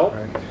we sell.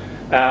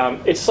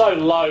 Right. It's so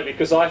low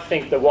because I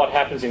think that what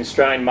happens in the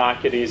Australian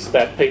market is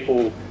that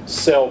people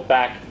sell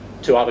back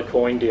to other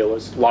coin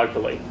dealers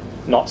locally,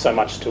 not so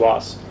much to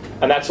us.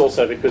 And that's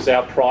also because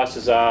our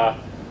prices are,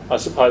 I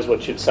suppose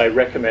what you'd say,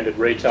 recommended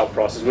retail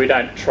prices. We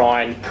don't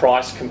try and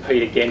price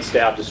compete against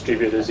our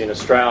distributors in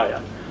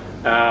Australia.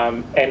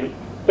 And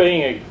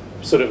being a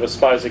sort of, I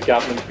suppose, a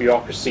government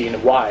bureaucracy in a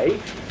way,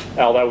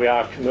 although we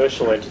are a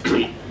commercial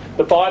entity,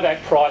 the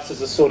buyback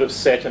prices are sort of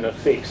set and are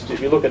fixed. If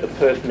you look at the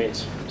Perth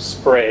Mint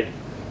spread,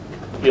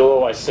 you'll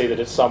always see that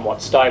it's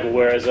somewhat stable,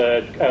 whereas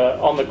a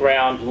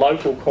on-the-ground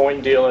local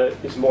coin dealer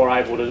is more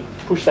able to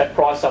push that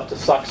price up to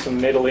suck some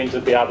metal in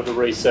to be able to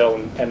resell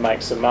and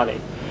make some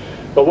money.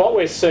 But what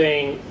we're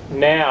seeing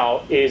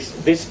now is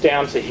this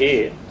down to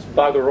here. It's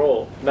bugger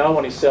all. No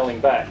one is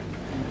selling back.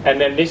 And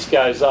then this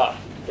goes up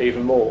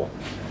even more.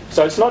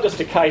 So it's not just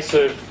a case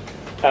of,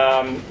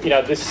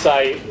 this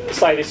say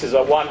this is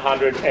a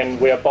 100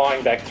 and we're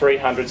buying back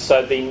 300,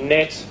 so the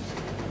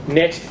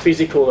net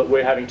physical that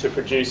we're having to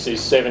produce is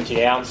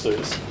 70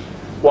 ounces.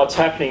 What's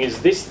happening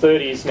is this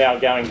 30 is now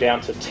going down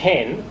to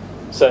 10,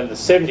 so the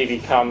 70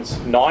 becomes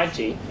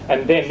 90,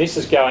 and then this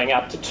is going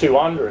up to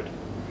 200.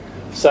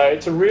 So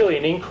it's really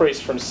an increase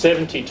from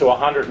 70 to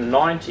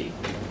 190.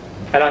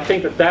 And I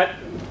think that,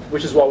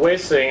 which is what we're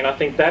seeing, and I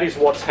think that is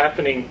what's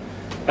happening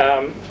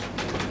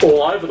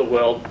all over the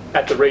world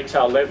at the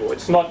retail level.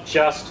 It's not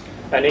just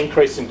an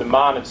increase in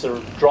demand, it's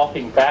a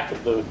dropping back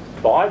of the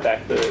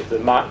buyback, the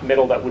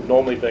metal that would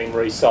normally be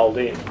resold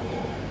in.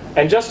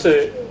 And just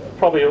to,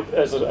 probably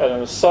as an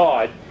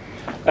aside,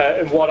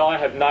 and what I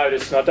have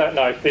noticed, and I don't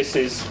know if this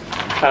is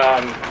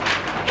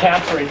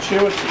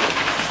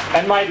counterintuitive,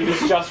 and maybe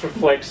this just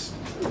reflects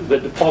the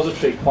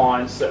depository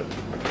clients that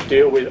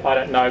deal with, I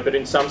don't know, but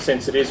in some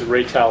sense it is a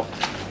retail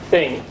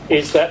thing,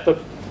 is that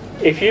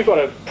if you've got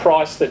a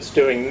price that's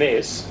doing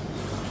this,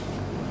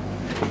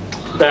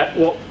 that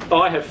what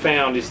I have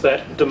found is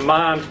that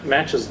demand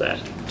matches that.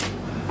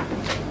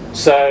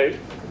 So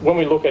when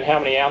we look at how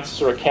many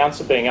ounces or accounts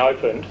are being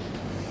opened,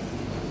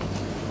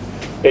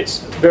 it's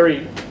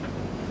very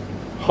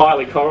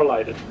highly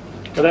correlated.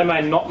 Now that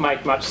may not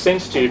make much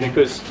sense to you,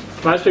 because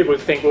most people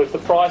would think, well, if the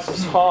price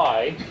is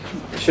high,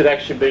 it should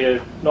actually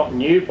be not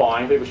new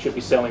buying, people should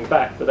be selling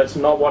back, but that's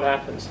not what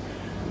happens.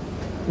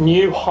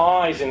 New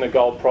highs in the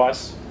gold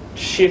price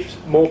shift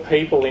more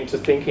people into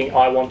thinking,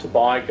 I want to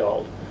buy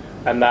gold,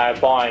 and they're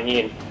buying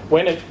in.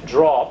 When it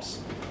drops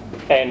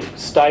and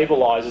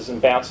stabilises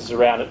and bounces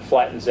around, it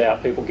flattens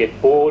out, people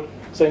get bored.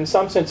 So in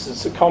some sense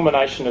it's a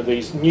combination of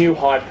these new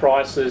high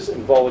prices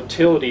and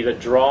volatility that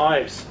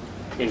drives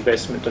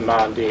investment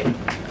demand in.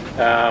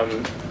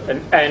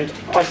 And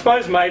I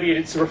suppose maybe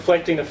it's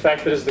reflecting the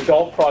fact that as the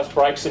gold price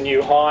breaks a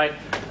new high,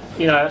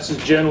 you know, as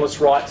journalists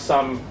write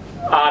some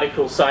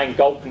article saying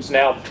gold's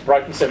now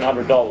broken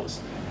 $700,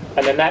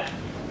 and then that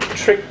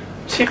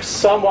tips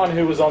someone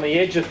who was on the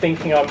edge of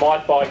thinking I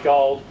might buy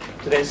gold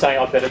to then saying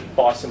I better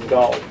buy some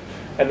gold.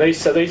 And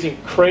these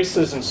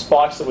increases and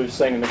spikes that we've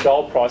seen in the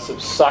gold price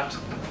have sucked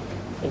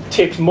and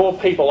tipped more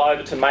people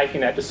over to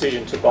making that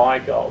decision to buy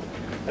gold.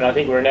 And I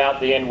think we're now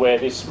at the end where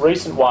this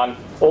recent one,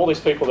 all these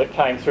people that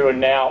came through are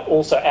now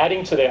also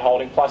adding to their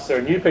holding, plus there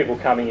are new people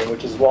coming in,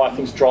 which is why I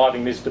think it's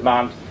driving this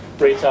demand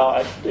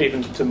retail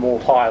even to more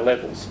higher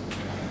levels.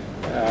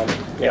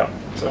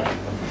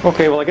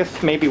 Okay, well I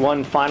guess maybe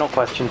one final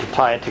question to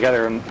tie it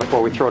together and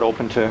before we throw it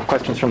open to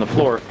questions from the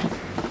floor.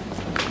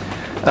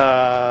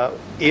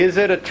 Is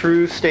it a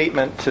true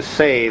statement to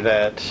say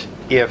that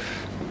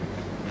if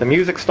the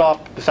music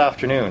stopped this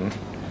afternoon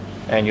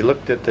and you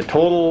looked at the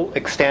total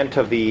extent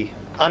of the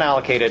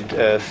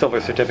unallocated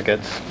silver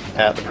certificates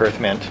at the Perth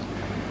Mint,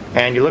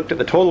 and you looked at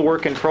the total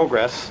work in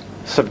progress,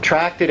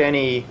 subtracted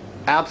any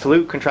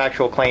absolute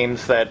contractual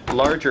claims that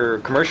larger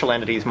commercial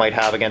entities might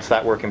have against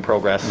that work in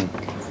progress,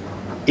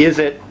 is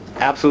it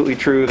absolutely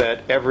true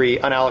that every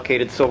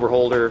unallocated silver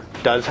holder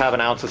does have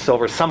an ounce of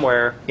silver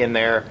somewhere in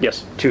there?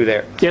 Yes. To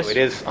there? Yes. So it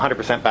is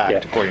 100%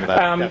 backed according to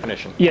that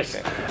definition? Yes.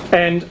 Okay.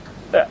 And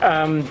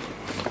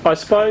I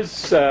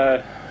suppose,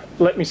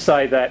 let me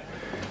say that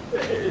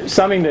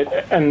something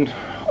that, and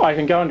I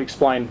can go and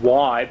explain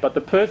why, but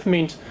the Perth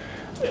Mint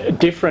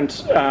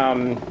different,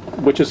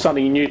 which is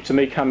something new to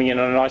me coming in,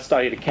 and I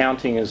studied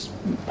accounting as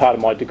part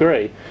of my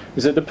degree,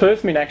 is that the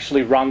Perth Mint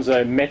actually runs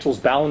a metals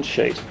balance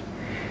sheet.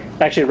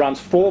 Actually, it runs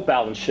 4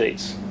 balance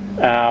sheets,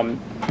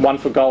 one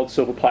for gold,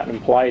 silver,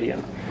 platinum,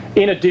 palladium,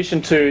 in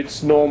addition to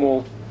its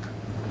normal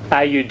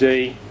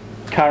AUD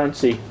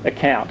currency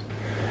account.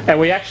 And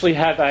we actually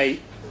have a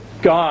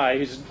guy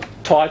whose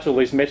title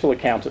is metal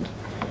accountant.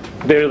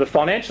 They're the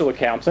financial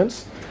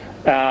accountants,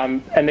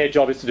 and their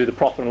job is to do the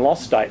profit and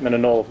loss statement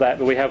and all of that.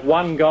 But we have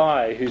one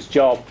guy whose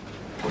job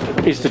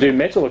is to do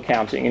metal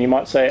accounting. And you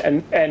might say,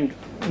 and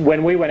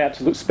when we went out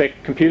to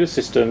spec computer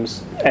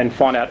systems and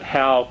find out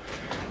how,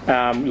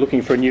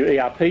 looking for a new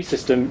ERP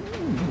system,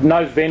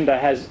 no vendor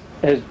has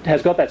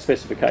got that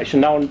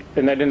specification. No one,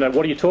 and they didn't know,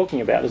 what are you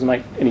talking about? It doesn't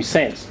make any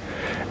sense.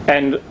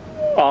 And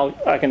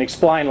I can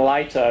explain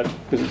later,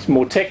 because it's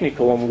more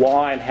technical, and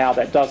why and how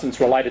that doesn't. It's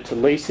related to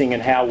leasing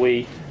and how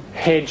we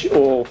hedge,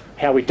 or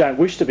how we don't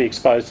wish to be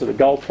exposed to the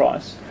gold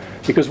price.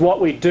 Because what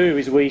we do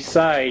is we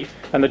say,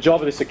 and the job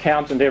of this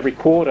accountant every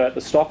quarter at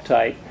the stock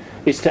take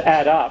is to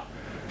add up.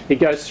 He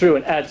goes through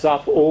and adds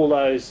up all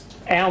those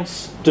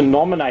ounce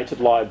denominated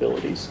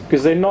liabilities,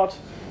 because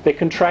they're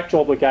contractual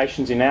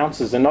obligations in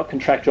ounces, they're not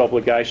contractual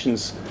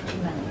obligations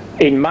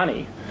in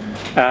money.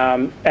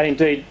 And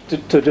indeed,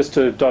 just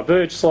to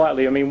diverge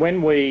slightly, I mean,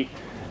 when we,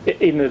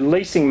 in the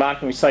leasing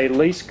market, we say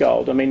lease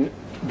gold, I mean,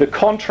 the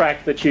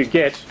contract that you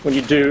get when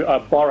you do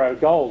borrow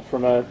gold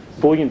from a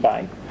bullion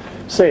bank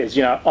says,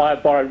 you know, I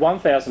borrowed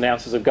 1,000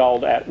 ounces of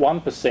gold at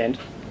 1%,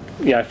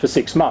 you know, for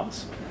 6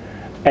 months.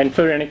 And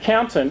for an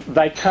accountant,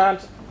 they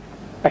can't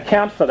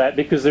account for that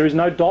because there is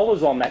no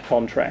dollars on that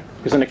contract.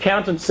 Because an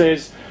accountant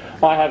says,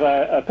 I have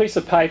a piece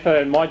of paper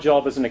and my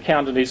job as an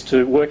accountant is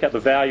to work out the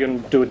value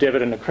and do a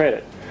debit and a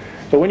credit.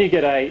 But when you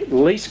get a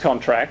lease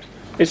contract,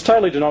 it's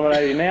totally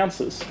denominated in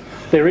ounces.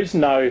 There is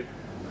no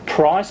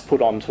price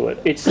put onto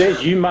it. It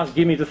says you must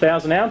give me the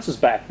 1,000 ounces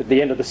back at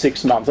the end of the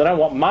 6 months. I don't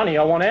want money,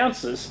 I want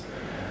ounces.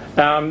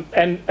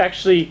 And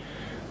actually,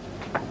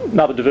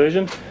 another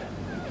diversion,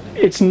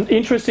 it's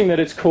interesting that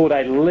it's called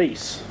a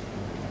lease.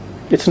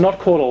 It's not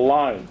called a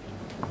loan.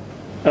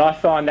 And I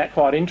find that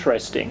quite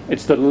interesting.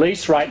 It's the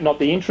lease rate, not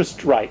the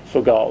interest rate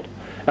for gold.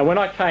 And when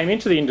I came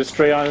into the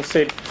industry, I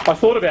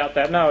thought about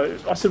that. No,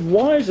 I said,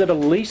 why is it a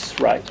lease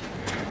rate?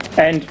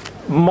 And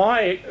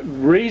my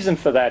reason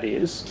for that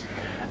is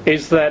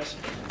that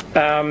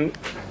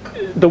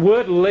the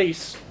word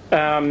lease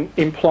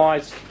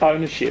implies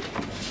ownership.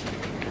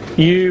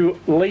 you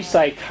lease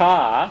a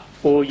car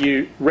or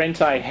you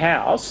rent a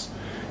house,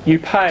 you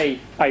pay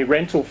a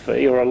rental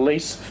fee or a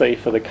lease fee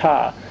for the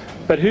car.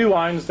 But who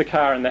owns the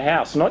car and the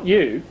house? Not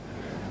you.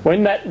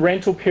 When that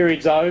rental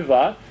period's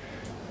over,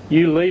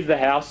 you leave the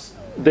house,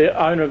 the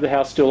owner of the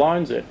house still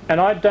owns it. And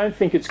I don't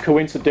think it's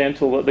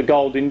coincidental that the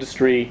gold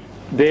industry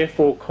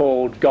therefore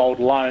called gold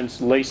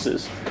loans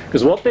leases.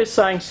 Because what they're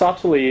saying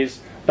subtly is,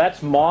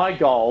 that's my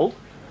gold,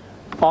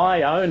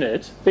 I own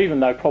it, even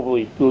though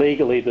probably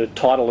legally the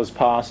title has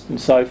passed and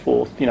so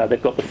forth. You know,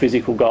 they've got the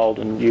physical gold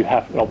and you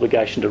have an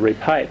obligation to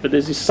repay it. But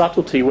there's this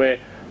subtlety where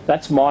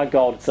that's my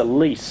gold, it's a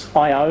lease,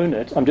 I own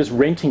it, I'm just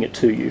renting it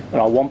to you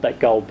and I want that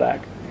gold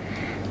back.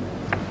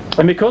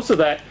 And because of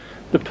that,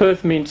 the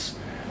Perth Mint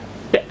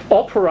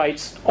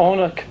operates on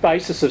a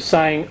basis of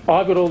saying,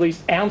 I've got all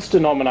these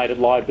ounce-denominated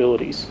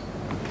liabilities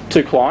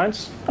to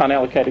clients,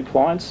 unallocated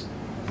clients,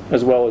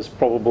 as well as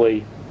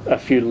probably a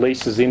few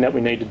leases in that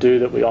we need to do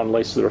that we on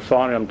lease the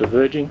refinery, I'm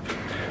diverging.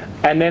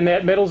 And then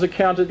that metals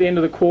account at the end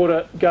of the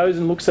quarter goes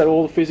and looks at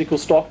all the physical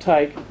stock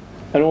take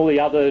and all the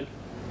other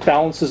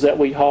balances that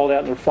we hold out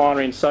in the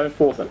refinery and so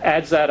forth, and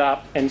adds that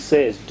up and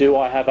says, do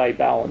I have a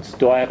balance?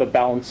 Do I have a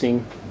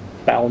balancing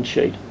balance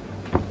sheet?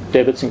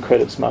 Debits and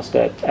credits must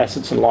add,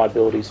 assets and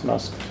liabilities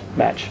must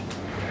match.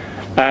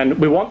 And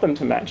we want them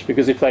to match,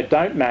 because if they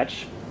don't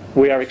match,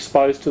 we are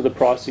exposed to the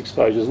price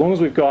exposure. As long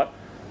as we've got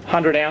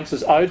 100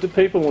 ounces owed to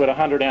people and we've got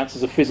 100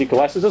 ounces of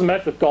physical assets, it doesn't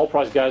matter if the gold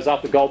price goes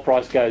up, the gold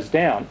price goes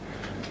down,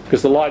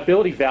 because the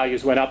liability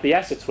values went up, the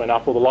assets went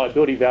up, or the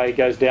liability value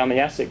goes down, the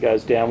asset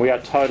goes down. We are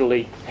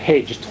totally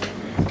hedged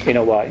in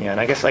a way. Yeah, and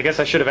I guess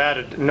I should have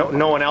added,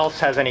 no one else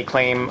has any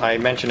claim. I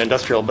mentioned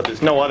industrial, but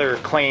there's no other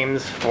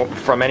claims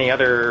from any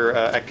other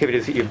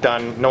activities that you've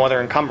done, no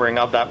other encumbering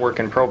of that work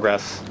in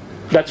progress.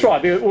 That's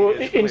right. Well,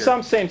 in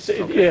some sense,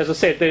 as I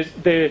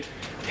said,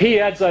 he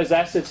adds those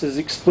assets as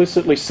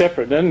explicitly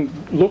separate. And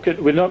look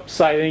at, we're not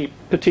saying any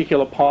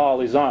particular pile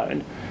is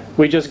owned.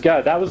 We just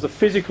go, that was the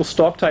physical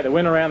stock take. They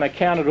went around, they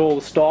counted all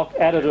the stock,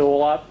 added it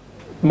all up,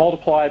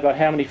 multiplied by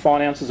how many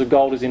fine ounces of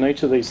gold is in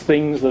each of these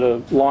things that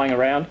are lying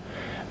around,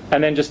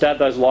 and then just add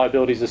those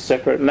liabilities as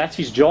separate. And that's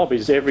his job,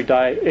 is every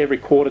day, every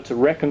quarter, to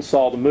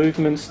reconcile the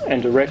movements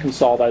and to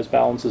reconcile those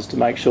balances to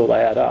make sure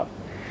they add up.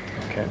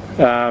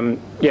 Okay.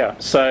 Yeah,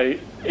 so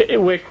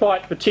we're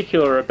quite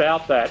particular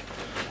about that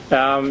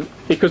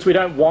because we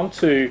don't want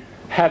to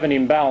have an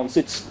imbalance.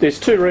 There's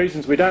two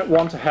reasons we don't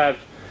want to have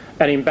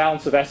an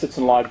imbalance of assets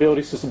and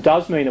liabilities. This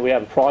does mean that we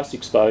have a price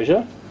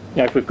exposure. You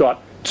know, if we've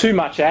got too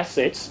much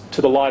assets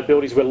to the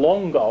liabilities, we're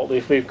long gold.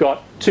 If we've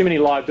got too many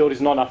liabilities,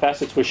 not enough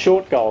assets, we're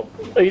short gold.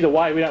 Either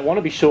way, we don't want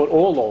to be short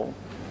or long.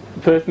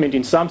 The Perth Mint,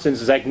 in some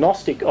sense, is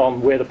agnostic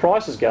on where the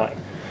price is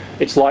going.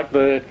 It's like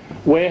the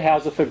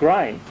warehouser for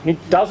grain. He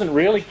doesn't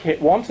really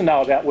want to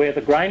know about where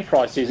the grain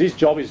price is. His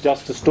job is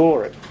just to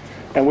store it.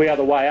 And we are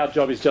the way. Our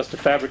job is just to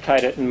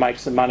fabricate it and make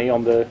some money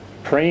on the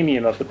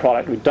premium of the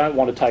product. We don't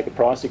want to take a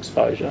price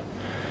exposure.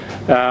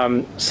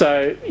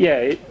 So,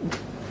 yeah,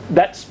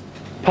 that's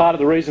part of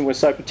the reason we're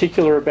so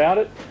particular about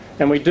it,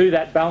 and we do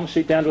that balance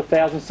sheet down to a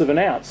thousandth of an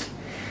ounce.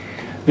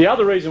 The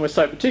other reason we're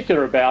so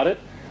particular about it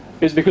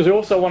is because we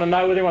also want to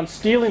know whether anyone's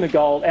stealing the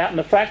gold out in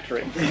the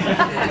factory.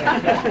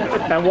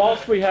 And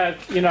whilst we have,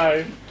 you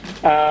know,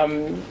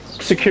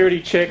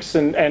 security checks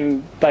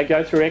and they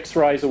go through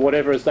x-rays or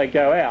whatever as they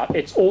go out,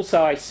 it's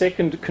also a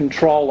second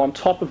control on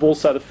top of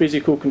also the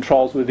physical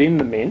controls within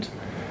the mint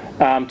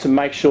to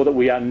make sure that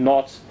we are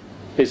not,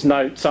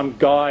 some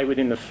guy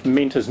within the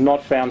mint has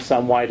not found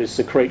some way to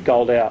secrete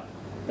gold out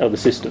of the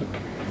system.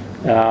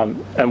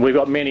 And we've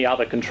got many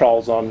other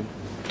controls on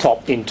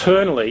top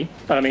internally.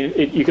 I mean,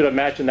 you could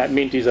imagine that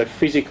mint is a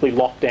physically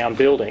locked down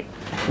building,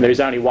 and there is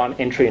only one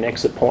entry and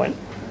exit point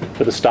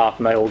for the staff,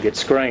 and they all get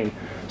screened.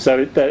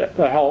 So the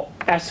whole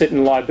asset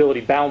and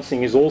liability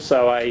balancing is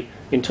also a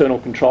internal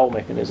control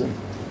mechanism.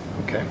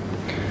 Okay.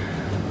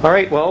 All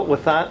right. Well,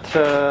 with that,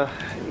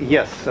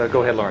 yes.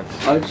 Go ahead, Lawrence.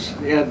 I'll just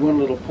add one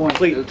little point.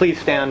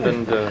 Please stand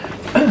and.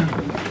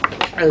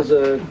 As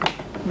a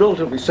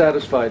relatively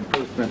satisfied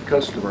Perth Mint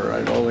customer,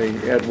 I'd only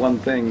add one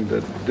thing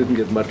that didn't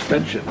get much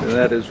mention, and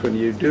that is when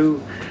you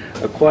do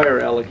acquire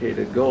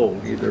allocated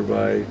gold, either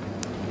by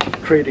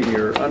trading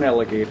your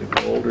unallocated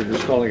gold or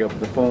just calling up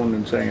the phone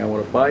and saying, I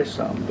want to buy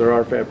some, there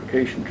are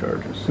fabrication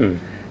charges. And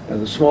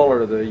the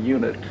smaller the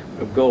unit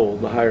of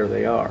gold, the higher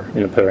they are.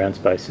 In a per ounce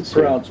basis.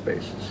 Per ounce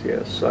basis,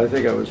 yes. So I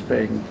think I was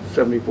paying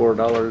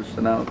 $74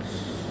 an ounce.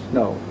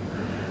 No.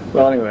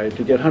 Well, anyway,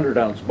 to get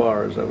 100-ounce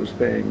bars, I was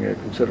paying a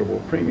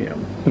considerable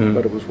premium,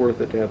 but it was worth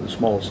it to have the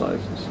small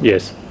sizes.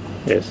 Yes,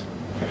 yes.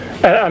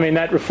 I mean,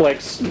 that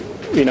reflects,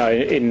 you know,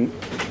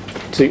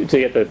 to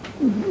get the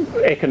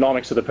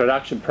economics of the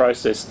production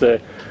process, the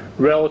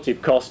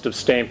relative cost of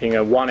stamping a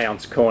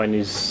 1-ounce coin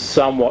is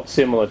somewhat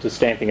similar to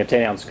stamping a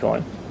 10-ounce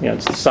coin. You know,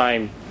 it's the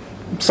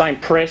same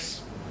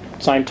press,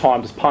 same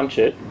time to punch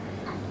it.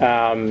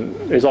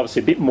 There's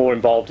obviously a bit more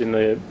involved in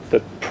the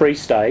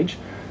pre-stage.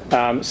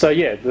 So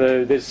yeah,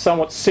 there's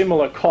somewhat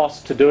similar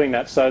cost to doing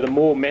that. So the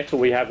more metal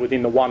we have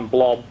within the one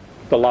blob,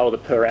 the lower the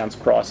per ounce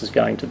price is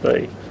going to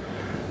be.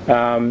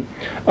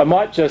 I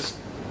might just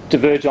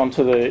diverge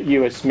onto the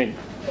US Mint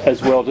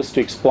as well, just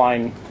to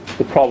explain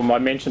the problem. I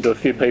mentioned to a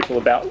few people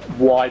about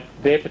why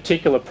their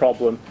particular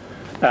problem,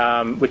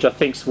 which I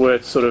think is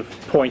worth sort of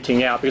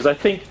pointing out, because I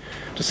think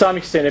to some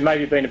extent it may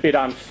have been a bit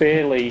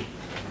unfairly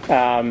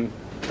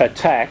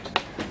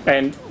attacked.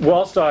 And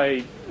whilst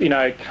I,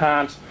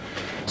 can't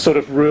sort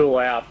of rule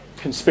out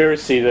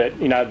conspiracy that,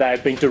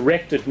 they've been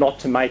directed not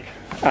to make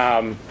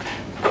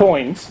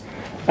coins,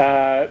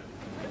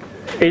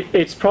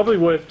 it's probably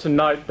worth to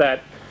note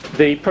that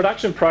the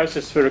production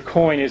process for a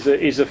coin is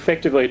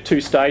effectively a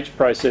two-stage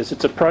process.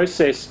 It's a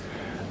process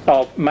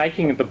of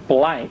making the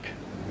blank,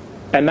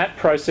 and that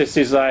process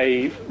is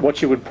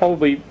what you would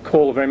probably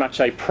call very much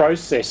a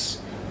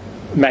process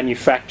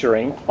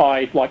manufacturing,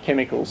 like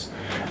chemicals.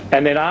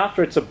 And then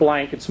after it's a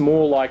blank, it's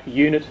more like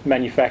unit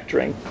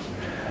manufacturing.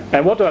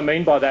 And what do I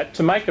mean by that?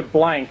 To make a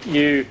blank,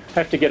 you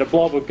have to get a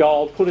blob of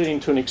gold, put it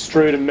into an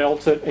extruder,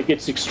 melt it, it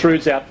gets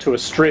extrudes out to a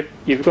strip.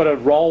 You've got to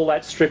roll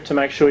that strip to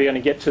make sure you're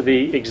going to get to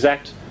the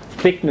exact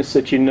thickness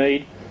that you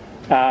need.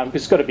 Because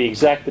it's got to be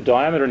exact, the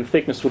diameter and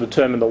thickness will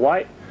determine the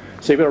weight.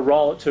 So you've got to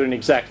roll it to an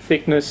exact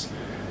thickness.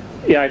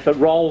 If it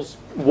rolls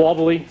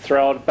wobbly,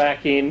 throw it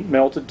back in,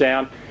 melt it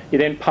down. You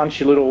then punch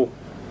your little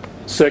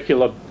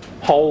circular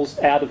holes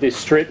out of this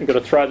strip. You've got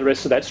to throw the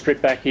rest of that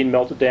strip back in,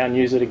 melt it down,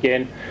 use it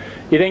again.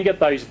 You then get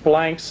those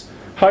blanks.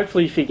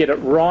 Hopefully if you get it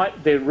right,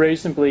 they're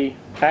reasonably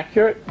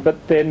accurate,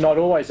 but they're not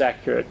always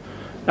accurate.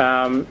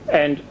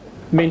 And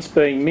mints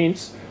being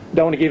mints,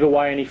 don't want to give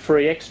away any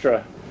free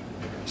extra.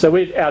 So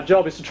our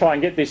job is to try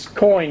and get this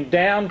coin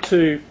down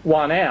to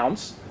 1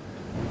 ounce,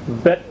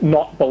 but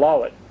not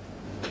below it.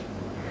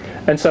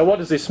 And so what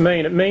does this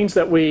mean? It means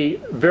that we're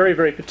very,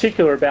 very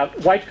particular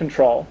about weight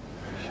control.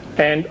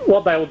 And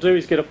what they will do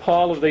is get a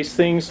pile of these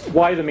things,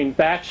 weigh them in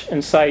batch,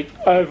 and say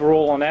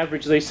overall on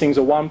average these things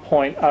are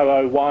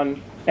 1.001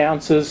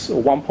 ounces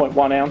or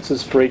 1.1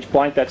 ounces for each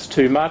blank. That's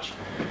too much.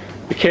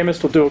 The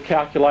chemist will do a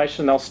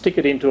calculation, they'll stick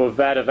it into a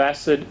vat of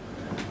acid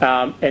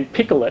and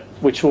pickle it,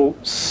 which will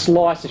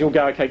slice it. You'll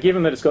go, okay,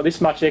 given that it's got this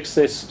much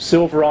excess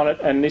silver on it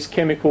and this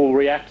chemical will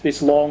react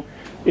this long,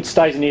 it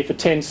stays in here for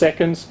 10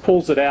 seconds,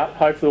 pulls it out.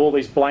 Hopefully all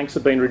these blanks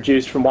have been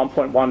reduced from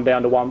 1.1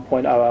 down to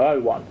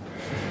 1.001.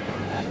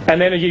 And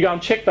then you go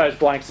and check those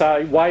blanks,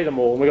 weigh them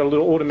all. And we've got a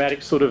little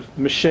automatic sort of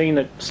machine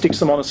that sticks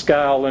them on a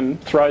scale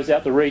and throws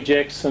out the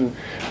rejects, and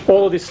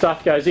all of this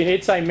stuff goes in.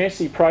 It's a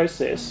messy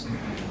process.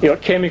 You've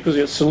got chemicals,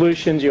 you've got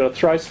solutions, you've got to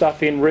throw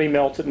stuff in,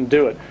 remelt it and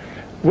do it.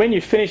 When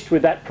you're finished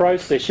with that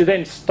process, you're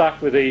then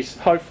stuck with these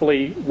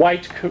hopefully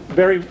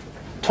very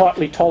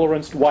tightly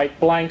toleranced weight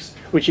blanks,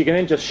 which you can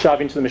then just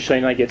shove into the machine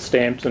and they get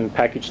stamped and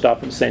packaged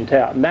up and sent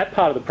out. And that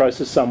part of the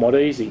process is somewhat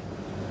easy.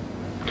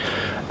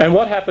 And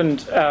what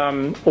happened,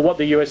 or what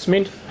the US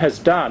Mint has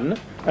done,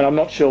 and I'm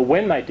not sure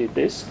when they did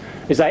this,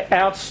 is they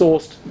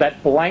outsourced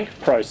that blank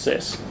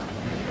process.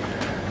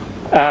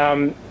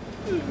 The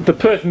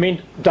Perth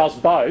Mint does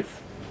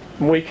both,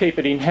 and we keep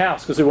it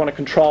in-house because we want to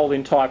control the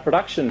entire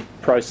production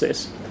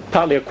process.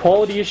 Partly a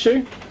quality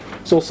issue,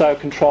 it's also a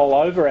control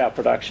over our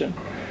production.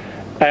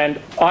 And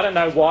I don't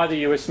know why the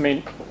US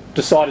Mint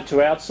decided to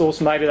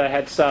outsource. Maybe they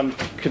had some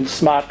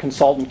smart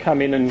consultant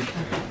come in and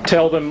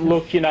tell them,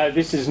 look,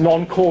 this is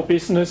non-core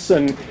business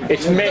and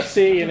it's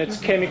messy and it's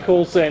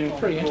chemicals and,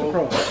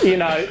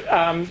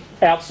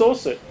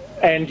 outsource it.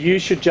 And you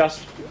should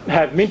just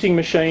have minting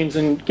machines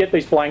and get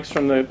these blanks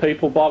from the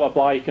people, blah, blah,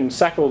 blah. You can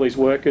sack all these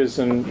workers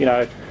and,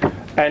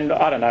 and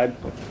I don't know,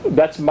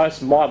 that's my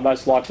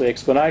most likely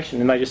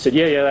explanation. And they just said,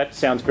 yeah, that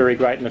sounds very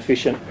great and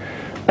efficient.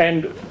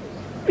 And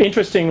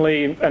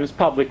interestingly, and it's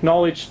public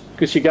knowledge,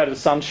 because you go to the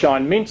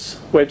Sunshine Mint's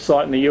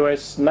website in the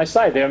US and they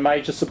say they're a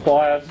major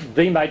supplier,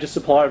 the major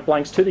supplier of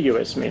blanks to the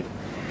US Mint.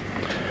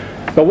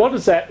 But what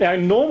is that? Now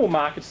in normal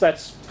markets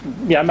that's,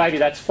 maybe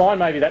that's fine,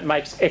 maybe that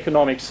makes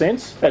economic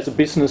sense as a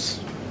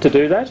business to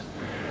do that.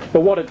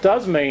 But what it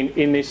does mean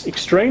in this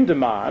extreme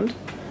demand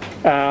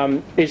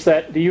is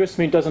that the US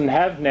Mint doesn't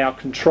have now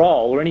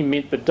control, or any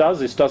mint that does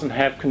this doesn't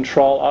have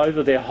control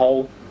over their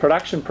whole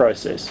production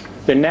process.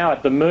 They're now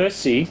at the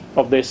mercy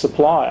of their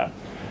supplier.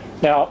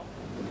 Now,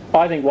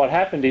 I think what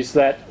happened is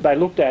that they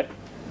looked at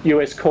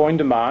US coin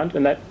demand,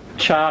 and that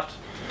chart,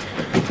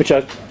 which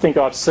I think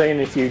I've seen,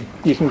 if you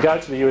can go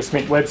to the US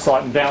Mint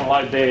website and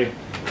download their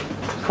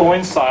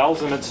coin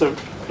sales, and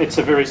it's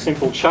a very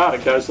simple chart.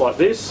 It goes like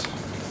this.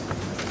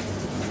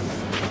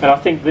 And I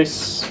think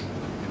this,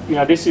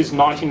 this is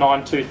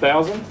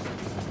 99-2000,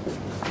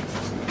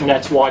 and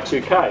that's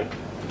Y2K.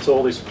 It's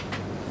all these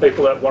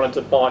people that wanted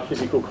to buy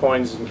physical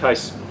coins in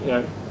case,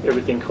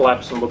 everything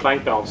collapsed and the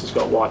bank balances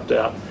got wiped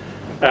out.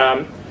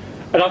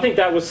 And I think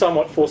that was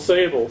somewhat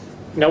foreseeable.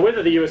 Now,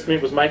 whether the US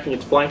Mint was making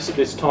its blanks at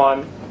this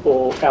time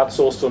or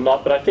outsourced or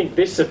not, but I think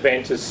this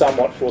event is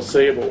somewhat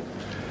foreseeable.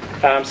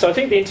 So I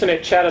think the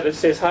internet chatter that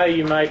says, hey,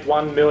 you made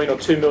 1 million or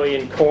 2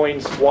 million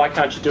coins, why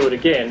can't you do it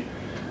again?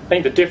 I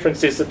think the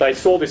difference is that they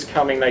saw this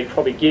coming, they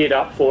probably geared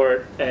up for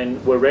it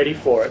and were ready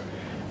for it.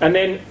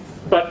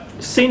 But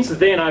since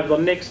then, over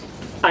the next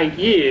 8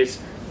 years,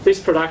 this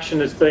production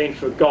has been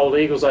for gold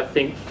eagles, I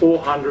think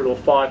 400 or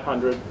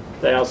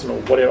 500,000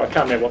 or whatever, I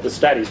can't remember what the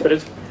stat is, but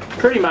it's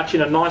pretty much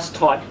in a nice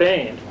tight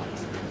band.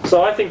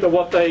 So I think that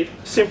what they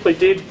simply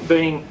did,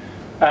 being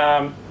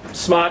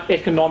smart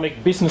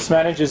economic business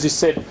managers, is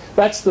said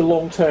that's the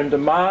long-term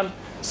demand,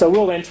 so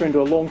we'll enter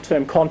into a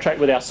long-term contract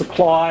with our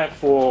supplier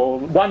for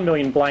 1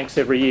 million blanks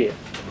every year.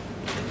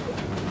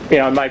 You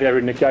know, maybe they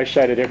would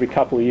negotiate it every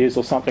couple of years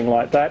or something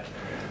like that,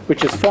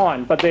 which is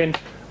fine. But then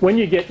when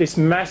you get this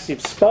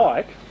massive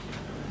spike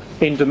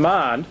in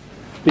demand,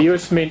 the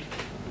US Mint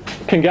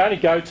can only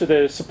go to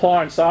the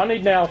supplier and say, I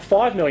need now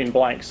 5 million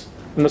blanks.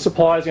 And the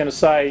supplier's going to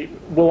say,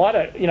 well, I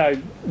don't, you know,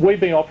 we've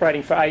been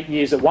operating for 8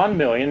 years at 1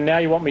 million, and now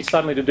you want me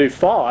suddenly to do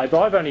 5.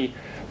 I've only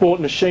bought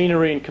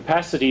machinery and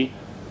capacity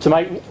to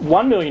make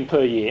 1 million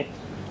per year.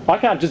 I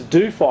can't just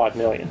do 5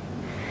 million.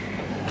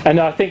 And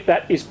I think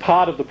that is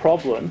part of the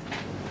problem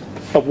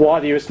of why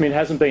the US Mint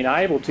hasn't been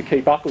able to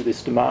keep up with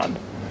this demand.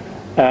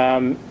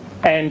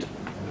 And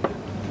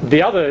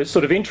the other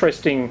sort of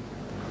interesting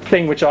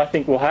thing which I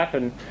think will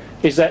happen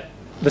is that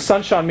the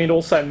Sunshine Mint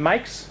also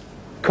makes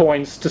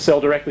coins to sell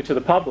directly to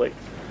the public.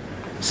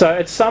 So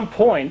at some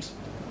point,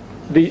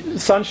 the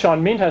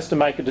Sunshine Mint has to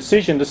make a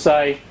decision to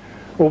say,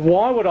 well,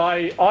 why would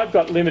I've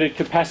got limited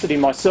capacity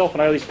myself,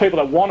 and I know these people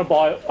that want to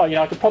buy, you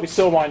know, I could probably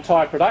sell my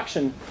entire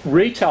production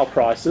retail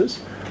prices.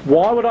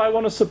 Why would I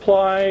want to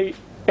supply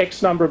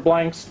X number of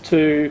blanks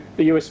to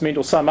the US Mint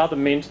or some other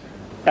mint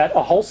at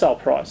a wholesale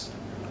price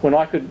when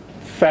I could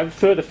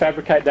further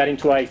fabricate that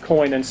into a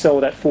coin and sell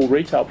it at full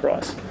retail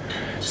price?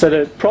 So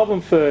the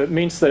problem for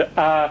mints that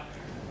are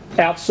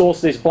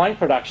outsource this blank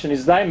production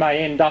is they may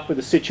end up with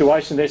a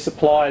situation their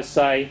suppliers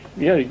say,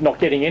 you know, you're not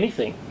getting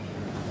anything.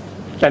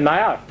 And they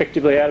are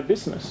effectively out of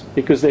business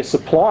because their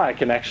supplier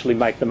can actually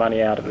make the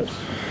money out of it.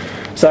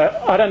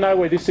 So I don't know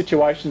where this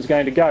situation is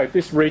going to go. If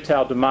this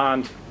retail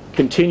demand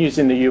continues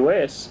in the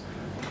US,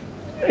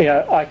 you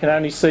know, I can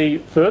only see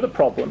further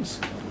problems.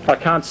 I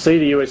can't see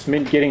the US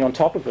Mint getting on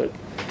top of it.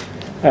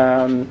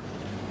 And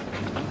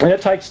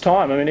it takes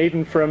time. I mean,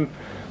 even from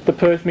the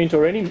Perth Mint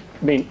or any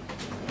mint,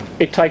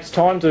 it takes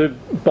time to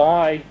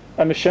buy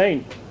a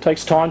machine. It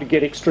takes time to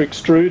get extra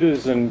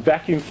extruders and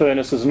vacuum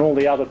furnaces and all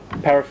the other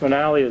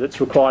paraphernalia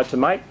that's required to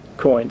make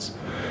coins.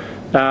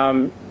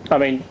 I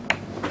mean,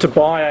 to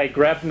buy a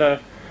Grabner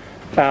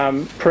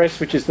press,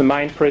 which is the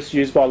main press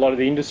used by a lot of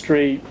the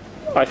industry,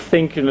 I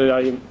think, you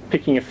know,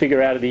 picking a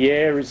figure out of the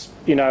air, is,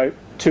 you know,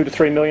 $2 to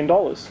 $3 million.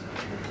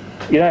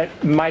 You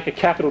don't make a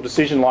capital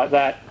decision like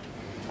that,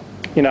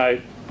 you know,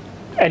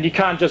 and you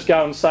can't just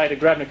go and say to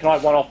Grabner, can I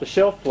have one off the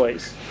shelf,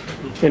 please?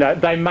 You know,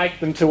 they make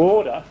them to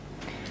order.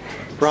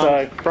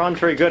 Bron's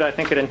very good, I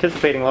think, at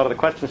anticipating a lot of the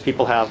questions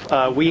people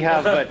have. We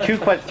have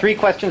three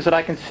questions that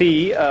I can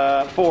see.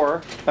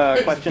 Four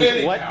questions.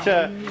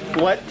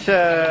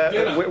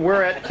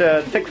 We're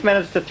at 6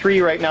 minutes to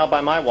 3 right now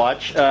by my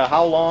watch.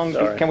 How long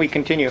can we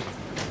continue?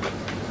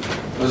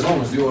 As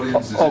long as the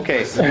audience is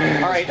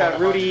interested. All right,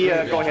 Rudy,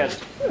 go ahead.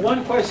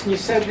 One question. You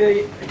said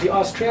the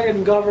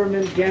Australian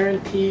government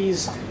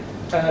guarantees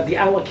the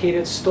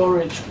allocated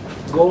storage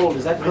gold.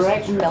 Is that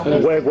correct?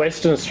 We're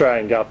Western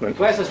Australian government.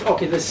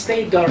 Okay, the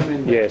state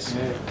government. Yes.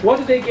 What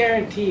do they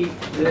guarantee?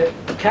 The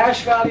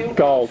cash value?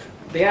 Gold.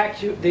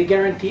 They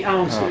guarantee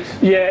ounces.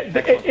 Yeah,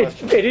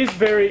 it is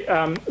very.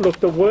 Look,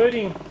 the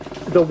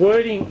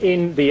wording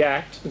in the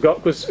Act,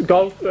 because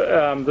gold,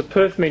 the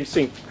Perth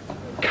Mint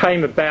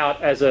came about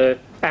as an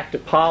Act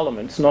of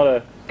Parliament. It's not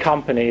a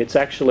company. It's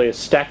actually a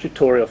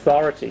statutory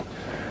authority,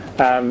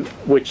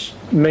 which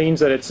means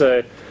that it's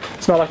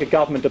not like a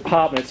government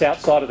department. It's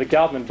outside of the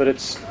government, but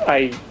it's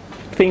a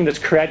thing that's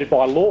created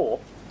by law.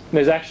 And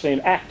there's actually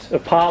an Act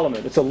of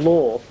Parliament. It's a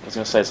law. I was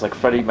going to say it's like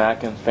Freddie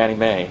Mac and Fannie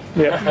Mae.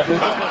 Yeah.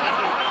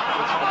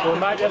 Well,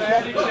 mate, that's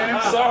bad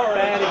example. Sorry.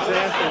 Bad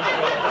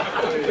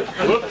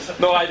example. Whoops.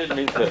 No, I didn't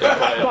mean to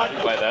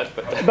imply that.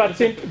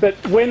 But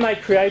when they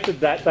created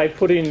that, they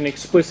put in an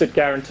explicit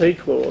guarantee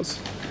clause,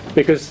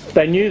 because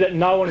they knew that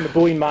no one in the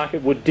bullion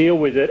market would deal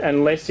with it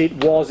unless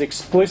it was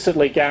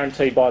explicitly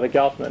guaranteed by the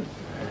government.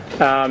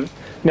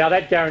 Now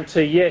that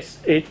guarantee, yes,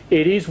 it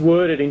is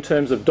worded in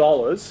terms of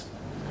dollars,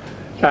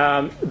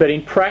 but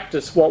in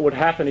practice what would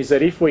happen is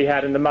that if we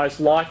had, in the most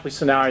likely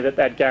scenario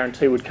that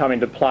guarantee would come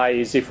into play,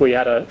 is if we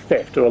had a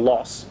theft or a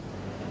loss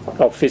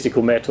of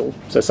physical metal.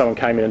 So someone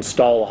came in and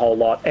stole a whole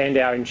lot and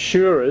our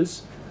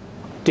insurers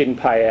didn't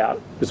pay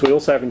out, because we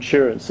also have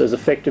insurance. There's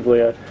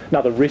effectively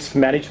another risk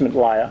management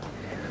layer.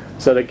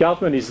 So the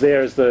government is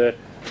there as the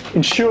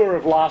insurer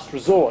of last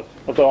resort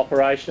of the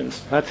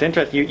operations. That's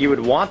interesting. You would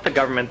want the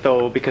government,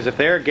 though, because if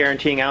they're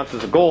guaranteeing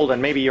ounces of gold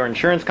and maybe your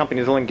insurance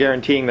company is only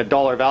guaranteeing the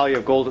dollar value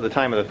of gold at the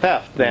time of the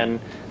theft, then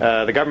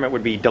the government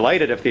would be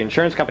delighted if the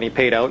insurance company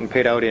paid out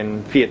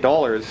in fiat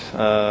dollars.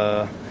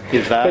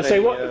 Is that? But see,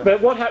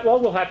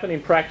 what will happen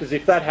in practice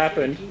if that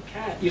happened?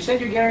 You said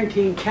you're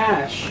guareeing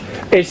cash.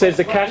 It says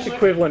the cash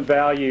equivalent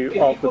value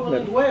of the.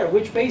 Equivalent where?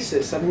 Which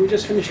basis? I mean, we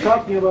just finished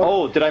talking about.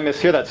 Oh, did I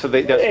mishear that? So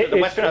the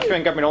Western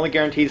Australian government only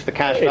guarantees the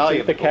cash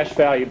value. The cash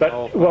value.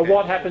 But well,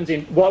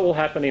 what will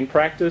happen in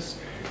practice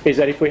is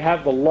that if we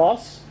have the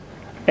loss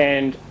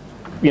and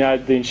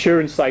the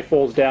insurance say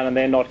falls down and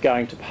they're not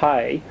going to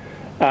pay,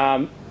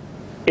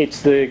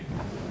 it's the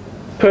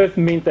Perth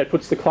Mint that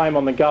puts the claim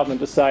on the government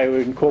to say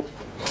we're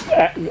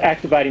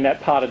activating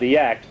that part of the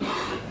Act.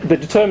 The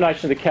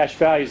determination of the cash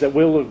value is that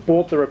we'll have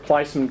bought the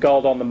replacement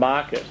gold on the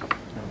market.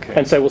 Okay.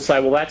 And so we'll say,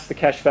 well, that's the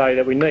cash value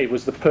that we need,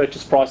 was the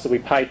purchase price that we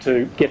paid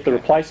to get the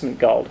replacement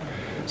gold.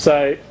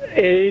 So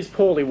it is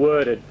poorly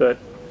worded, but...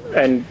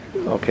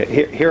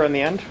 Okay, here on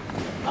the end?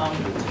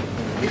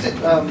 Is it,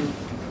 I'm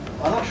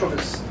not sure if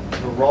it's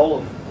the role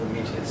of the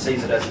Mint, it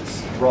sees it as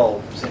its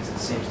role, since it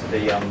seems to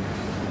be,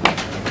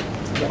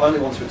 it only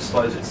wants to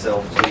expose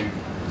itself to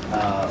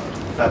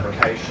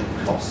fabrication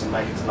costs and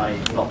make its money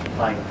not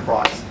paying the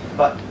price.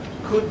 But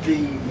could the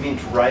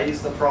Mint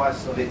raise the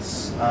price of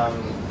its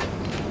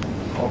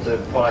of the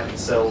product it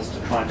sells to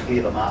try and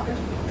clear the market,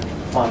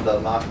 find the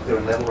market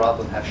clearing level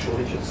rather than have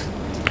shortages?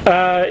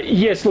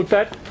 Yes, look,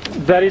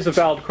 that is a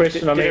valid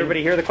question. Did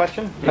everybody hear the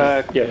question?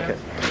 Yeah.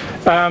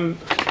 Okay.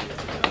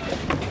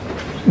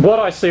 What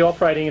I see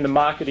operating in the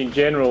market in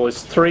general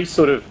is three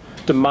sort of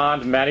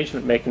demand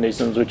management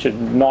mechanisms, which are a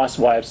nice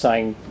way of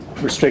saying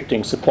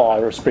restricting supply,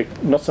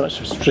 not so much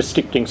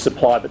restricting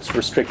supply, but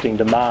restricting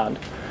demand.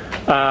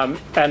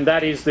 And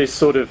that is this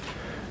sort of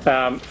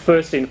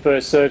first in,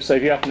 first served. So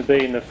if you happen to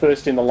be in the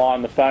first in the line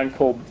on the phone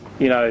call,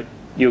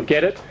 you'll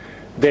get it.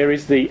 There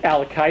is the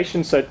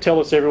allocation, so tell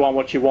us everyone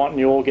what you want and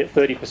you all get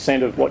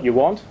 30% of what you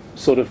want,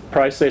 sort of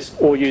process,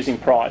 or using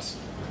price.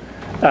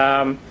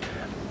 And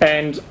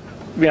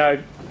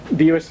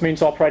the US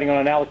Mint's operating on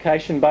an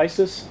allocation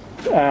basis.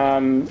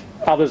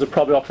 Others are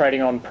probably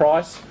operating on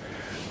price.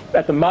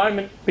 At the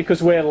moment,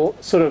 because we're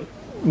sort of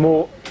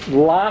more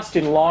last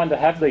in line to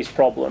have these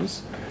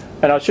problems,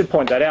 and I should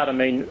point that out, I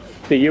mean,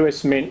 the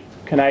US Mint,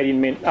 Canadian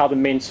Mint, other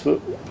mints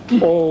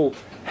all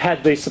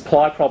had these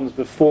supply problems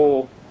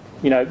before,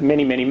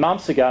 many, many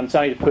months ago, and it's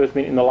only the Perth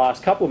Mint in the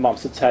last couple of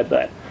months that's had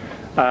that.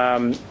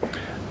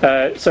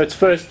 So it's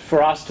first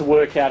for us to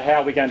work out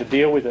how we're going to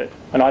deal with it,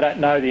 and I don't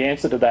know the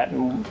answer to that,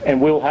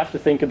 and we'll have to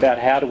think about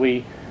how do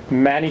we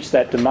manage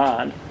that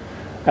demand.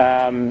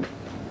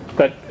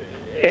 But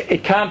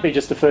it can't be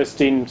just a first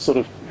in sort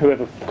of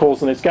whoever calls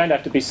them. There's going to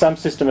have to be some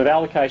system of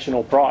allocation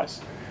or price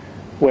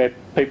where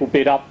people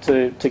bid up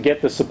to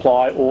get the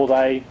supply,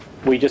 or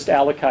we just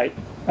allocate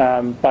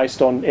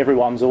based on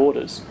everyone's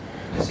orders.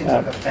 It seems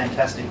like a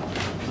fantastic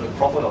sort of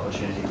profit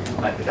opportunity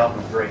to make the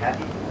government very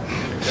happy.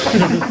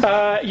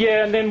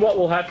 Yeah, and then what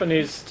will happen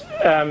is,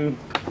 then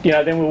we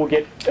will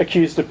get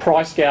accused of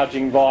price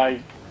gouging by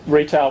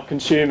retail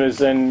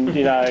consumers, and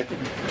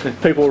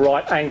people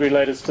write angry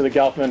letters to the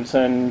government,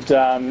 and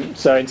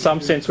so in some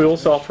sense we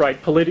also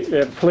operate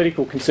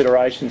political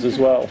considerations as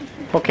well.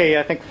 Okay,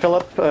 I think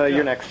Philip,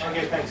 you're next.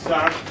 Okay, thanks.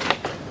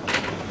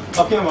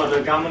 Talking about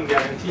the government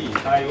guarantee,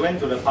 I went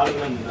to the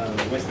Parliament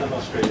Western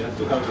Australia,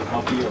 took out a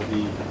copy of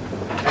the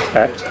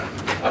Act.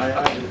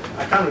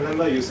 I can't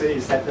remember, you say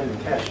it's settled in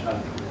cash. I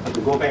have to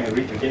go back and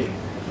read again.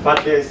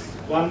 But there's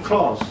one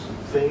clause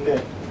saying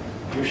that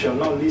you shall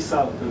not lease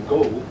out the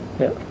gold.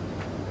 Yeah.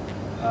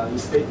 You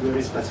state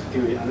very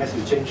specifically, unless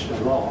you change the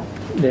law.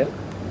 Yeah.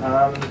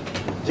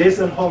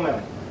 Jason Homer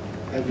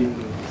have been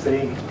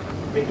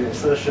making an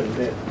assertion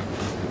that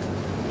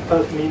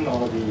Perth Mint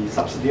or the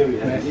subsidiary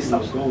has leased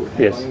out gold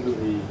according to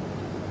the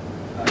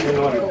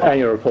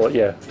annual report.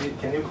 Yeah.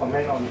 Can you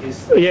comment on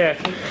his? Yeah,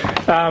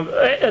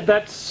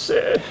 that's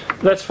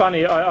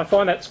funny. I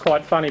find that's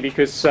quite funny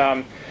because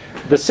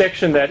the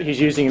section that he's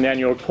using in the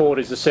annual report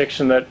is the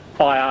section that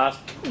I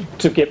asked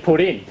to get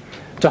put in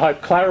to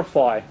hope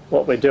clarify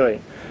what we're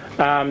doing.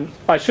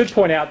 I should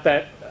point out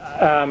that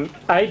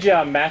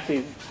AGR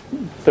Matthew,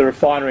 the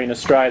refinery in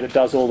Australia that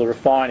does all the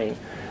refining,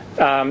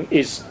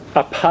 is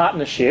a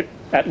partnership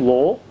at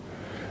law,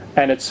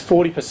 and it's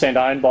 40%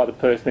 owned by the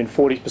Perth Mint,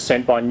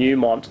 40% by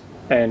Newmont,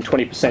 and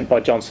 20%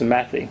 by Johnson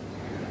Matthey.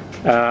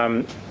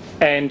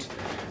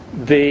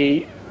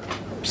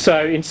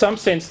 So in some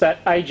sense that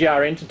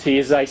AGR entity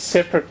is a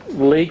separate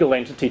legal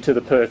entity to the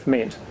Perth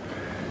Mint.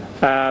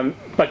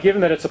 But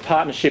given that it's a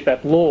partnership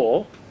at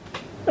law,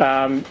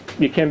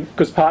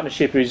 because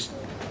partnership is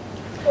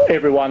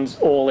everyone's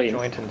all in.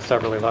 Joint and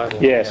severally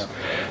liable. Yes.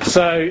 Yeah.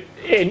 So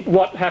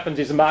what happens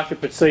is the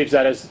market perceives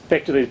that as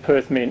effectively the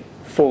Perth Mint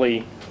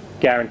fully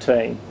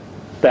guaranteeing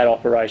that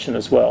operation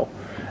as well.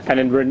 And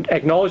in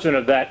acknowledgement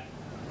of that,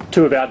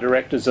 two of our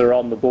directors are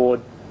on the board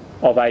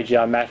of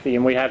AGR Matthey,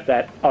 and we have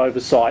that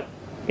oversight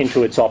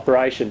into its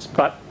operations.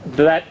 But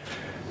that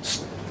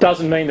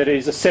doesn't mean that it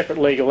is a separate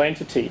legal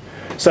entity.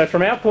 So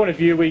from our point of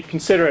view, we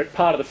consider it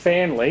part of the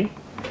family.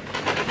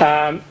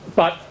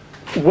 But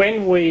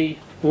when we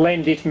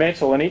lend it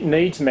metal, and it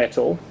needs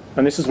metal,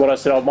 and this is what I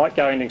said I might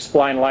go and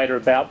explain later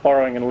about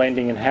borrowing and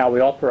lending and how we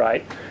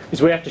operate, is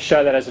we have to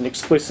show that as an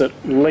explicit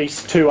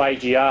lease to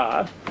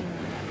AGR.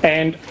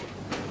 And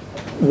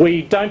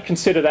we don't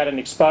consider that an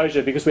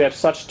exposure because we have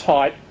such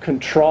tight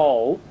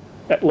control,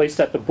 at least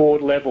at the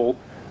board level,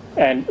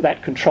 and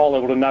that control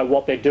level to know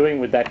what they're doing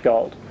with that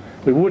gold.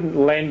 We wouldn't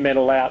lend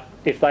metal out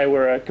if they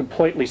were a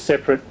completely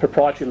separate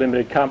proprietary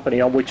limited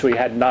company on which we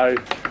had no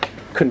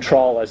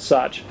control as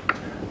such.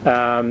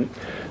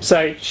 So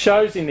it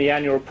shows in the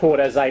annual report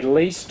as a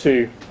lease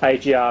to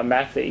AGR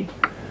Matthey,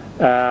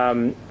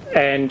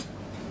 and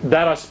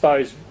that, I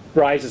suppose,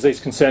 raises these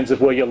concerns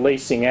of where you're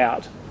leasing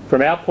out.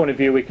 From our point of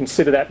view, we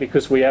consider that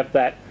because we have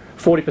that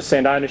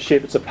 40%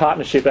 ownership, it's a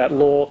partnership at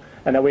law,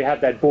 and that we have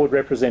that board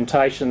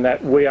representation,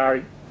 that we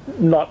are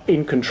not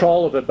in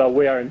control of it, but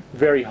we are in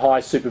very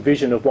high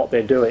supervision of what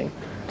they're doing,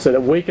 so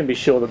that we can be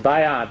sure that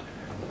they aren't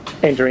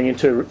entering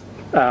into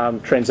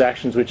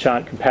transactions which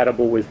aren't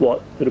compatible with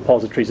what the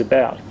depository is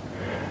about.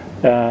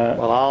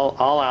 Well,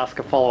 I'll ask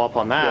a follow-up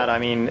on that. I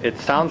mean, it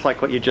sounds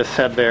like what you just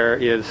said there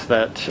is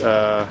that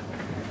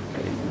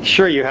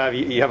sure, you have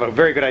a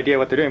very good idea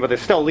what they're doing, but they're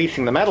still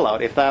leasing the metal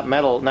out. If that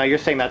metal, now you're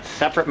saying that's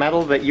separate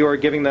metal that you are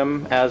giving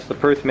them as the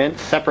Perth Mint,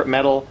 separate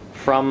metal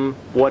from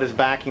what is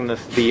backing the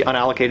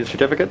unallocated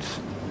certificates?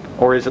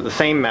 Or is it the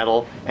same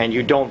metal and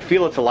you don't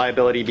feel it's a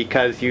liability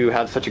because you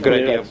have such a good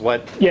idea of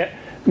what... Yeah.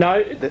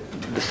 No, the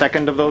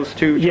second of those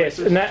two yes,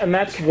 choices? and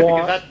that's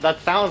why that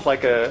sounds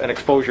like an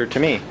exposure to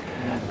me.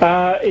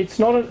 It's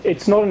not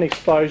an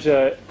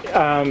exposure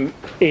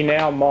in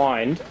our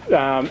mind,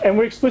 and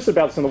we're explicit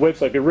about this on the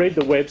website. If you read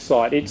the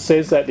website, it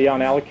says that the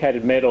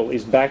unallocated metal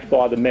is backed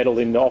by the metal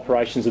in the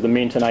operations of the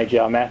Mint and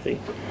AGR Matthey.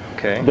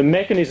 Okay. The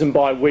mechanism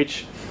by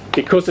which,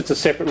 because it's a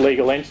separate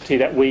legal entity,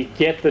 that we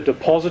get the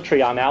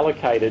depository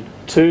unallocated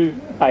to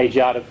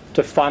AGR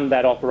to fund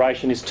that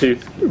operation is to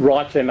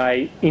write them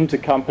a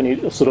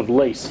intercompany sort of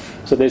lease.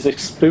 So there's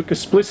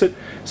explicit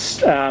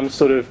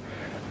sort of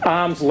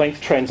arm's length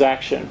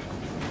transaction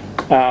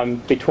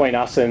between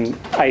us and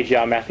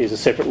AGR Matthey as a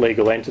separate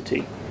legal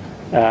entity.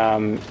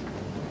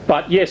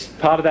 But yes,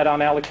 part of that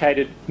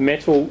unallocated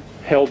metal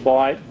held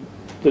by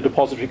the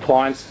depository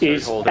clients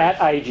is at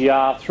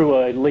AGR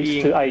through a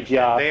lease to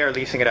AGR. They are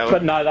leasing it out.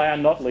 But no, they are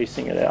not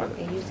leasing it out.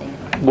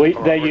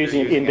 They're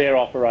using it in their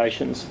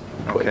operations.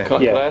 Okay.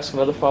 Can I ask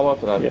another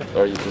follow-up?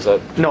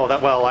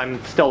 Well,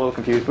 I'm still a little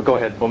confused, but go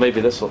ahead. Well, maybe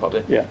this will help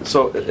you. Yeah.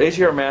 So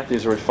AGR Matthey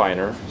is a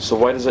refiner, so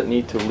why does it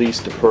need to lease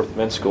to Perth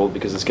Mint's gold?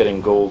 Because it's getting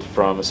gold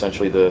from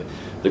essentially the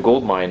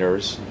gold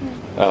miners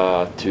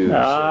to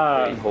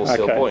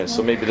wholesale points.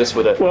 So maybe this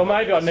would... Well,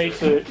 maybe I need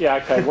to... Yeah,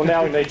 okay. Well,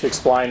 now we need to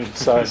explain.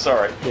 So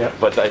sorry. Yeah.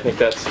 But I think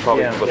that's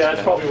probably what's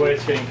that's probably where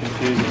it's getting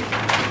confusing.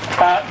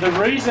 The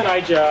reason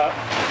AGR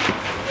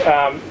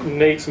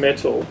needs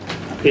metal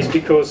is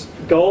because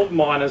gold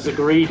miners are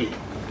greedy. You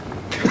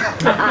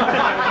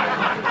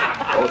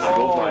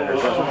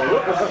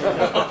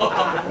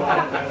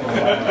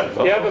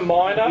have a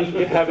miner,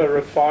 you have a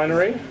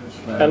refinery,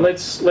 and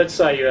let's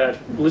say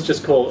let's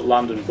just call it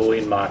London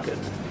bullion market.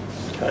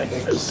 Okay,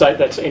 so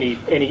that's any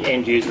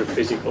end user of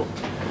physical.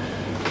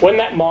 When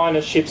that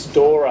miner ships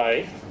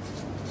doré,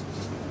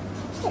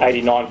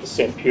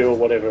 89% pure,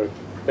 whatever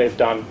they've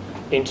done,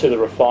 into the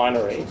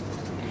refinery,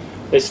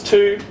 there's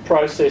two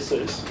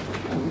processes.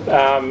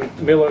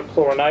 Miller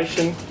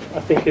chlorination, I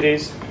think it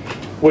is,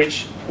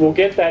 which will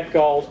get that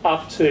gold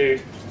up to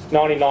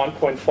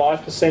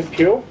 99.5%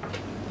 pure,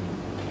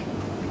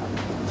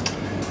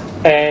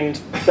 and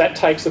that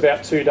takes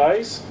about 2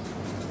 days.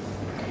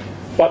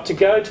 But to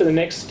go to the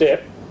next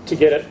step to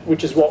get it,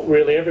 which is what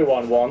really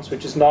everyone wants,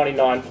 which is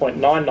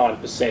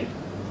 99.99%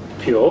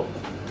 pure,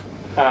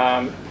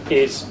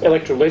 is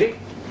electrolytic,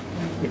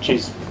 which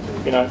is,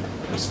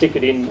 stick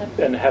it in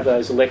and have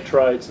those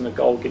electrodes and the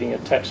gold getting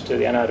attached to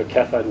the anode or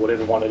cathode,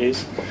 whatever one it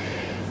is.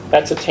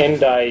 That's a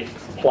 10-day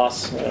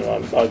plus.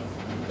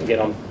 Again,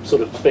 I'm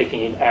sort of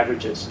speaking in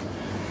averages.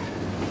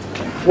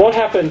 What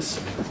happens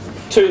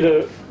to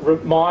the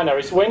miner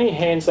is when he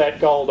hands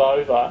that gold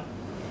over,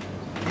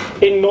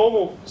 in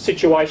normal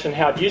situation,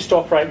 how it used to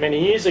operate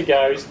many years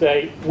ago is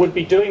they would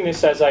be doing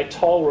this as a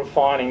toll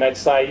refining. They'd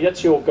say,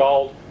 that's your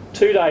gold.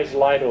 2 days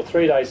later or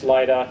 3 days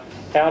later,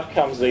 out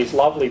comes these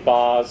lovely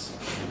bars.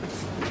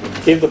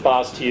 Give the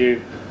bars to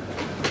you,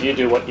 you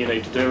do what you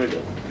need to do with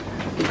it.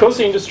 Because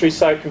the industry is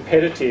so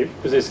competitive,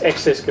 because there's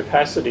excess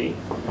capacity,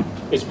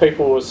 is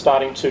people were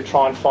starting to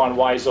try and find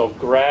ways of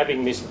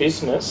grabbing this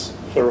business,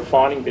 the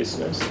refining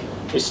business.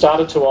 They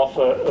started to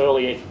offer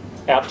early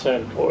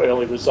outturn or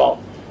early result.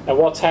 And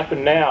what's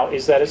happened now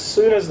is that as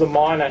soon as the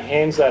miner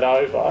hands that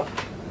over,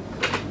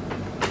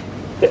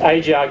 the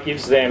AGR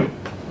gives them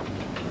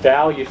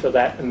value for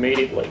that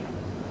immediately,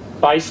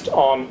 based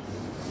on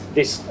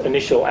this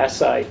initial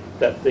assay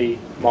that the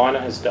miner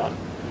has done.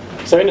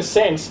 So in a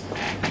sense,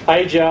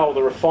 AGR or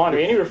the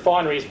refinery, any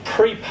refinery is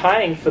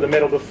prepaying for the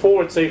metal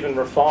before it's even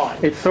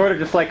refined. It's sort of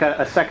just like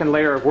a second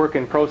layer of work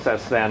in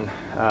process then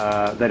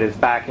that is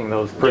backing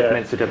those Perth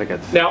Mint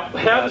certificates. Now,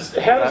 how does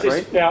this...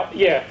 Right? Now,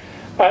 yeah.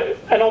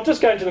 And I'll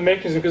just go into the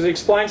mechanism because it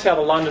explains how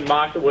the London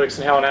market works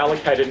and how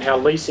unallocated and how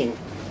leasing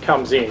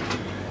comes in.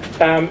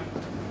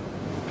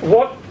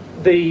 What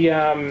the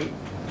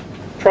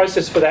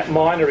process for that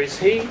miner is,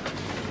 he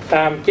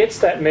gets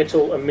that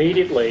metal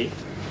immediately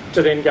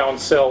to then go and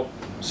sell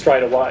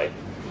straight away.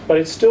 But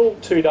it's still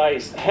 2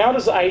 days. How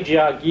does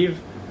AGR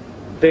give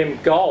them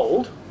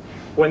gold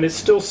when they're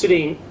still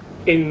sitting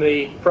in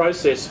the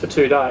process for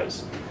 2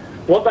 days?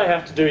 what they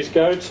have to do is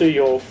go to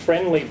your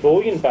friendly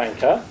bullion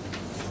banker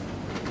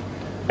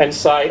and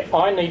say,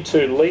 I need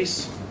to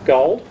lease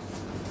gold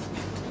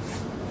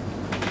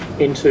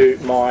into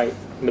my...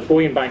 And the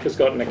bullion banker's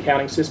got an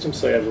accounting system,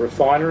 so you have a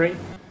refinery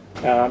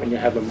and you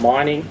have a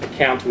mining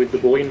account with the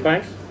bullion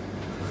bank.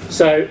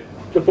 So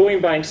the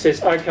bullion bank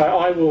says, okay,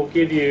 I will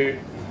give you,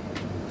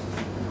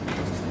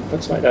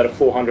 let's make that a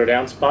 400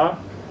 ounce bar.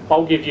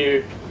 I'll give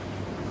you,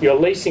 you're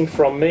leasing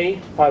from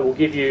me, I will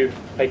give you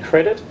a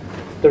credit.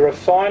 The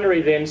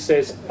refinery then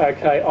says,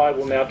 okay, I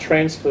will now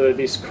transfer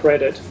this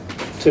credit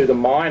to the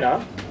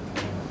miner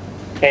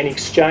in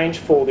exchange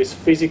for this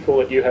physical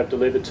that you have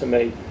delivered to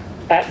me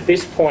at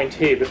this point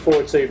here, before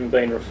it's even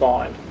been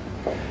refined.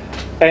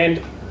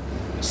 And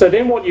so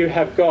then what you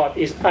have got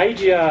is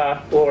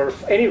AGR, or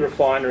any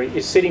refinery,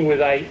 is sitting with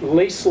a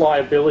lease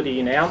liability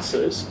in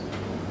ounces,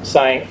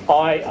 saying,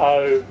 I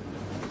owe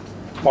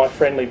my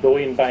friendly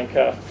bullion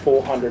banker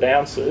 400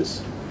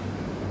 ounces.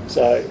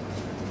 So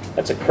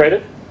that's a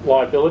credit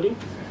liability.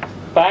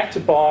 Back to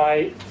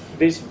buy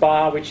this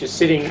bar, which is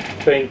sitting,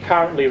 being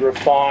currently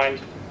refined,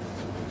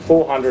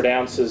 400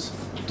 ounces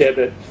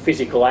debit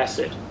physical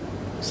asset.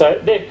 So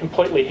they're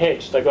completely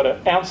hedged. They've got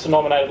an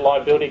ounce-denominated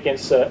liability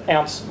against an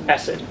ounce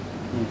asset.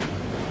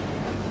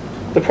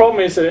 The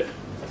problem is that,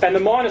 and the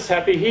miner's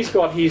happy, he's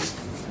got his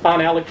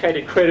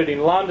unallocated credit in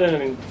London,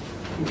 and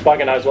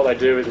bugger knows what they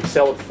do with it,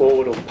 sell it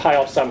forward or pay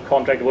off some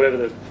contract or whatever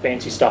the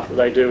fancy stuff that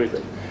they do with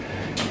it.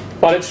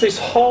 But it's this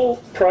whole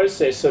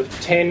process of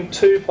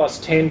 2 plus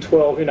 10,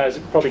 12, who knows,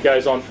 it probably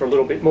goes on for a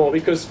little bit more,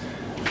 because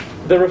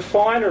the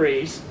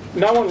refineries,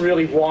 no one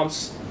really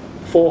wants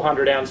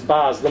 400 ounce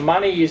bars. The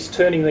money is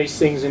turning these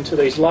things into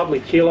these lovely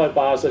kilo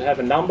bars that have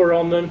a number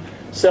on them,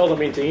 sell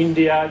them into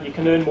India. You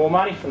can earn more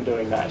money from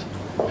doing that.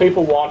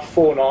 People want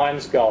 4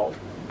 nines gold.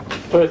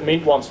 Perth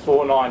Mint wants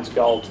 4 nines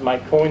gold to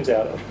make coins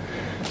out of.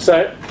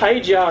 So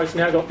AGR has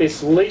now got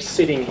this lease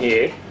sitting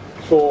here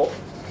for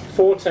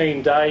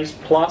 14 days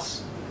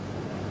plus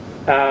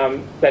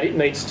that it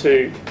needs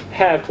to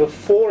have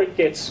before it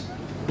gets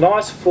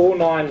nice 4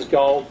 nines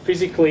gold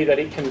physically, that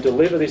it can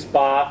deliver this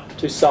bar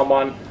to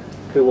someone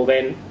who will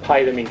then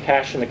pay them in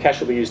cash, and the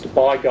cash will be used to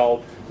buy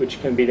gold, which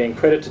can be then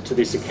credited to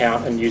this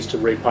account and used to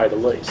repay the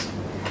lease.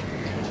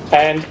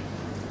 And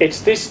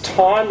it's this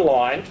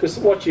timeline, because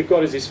what you've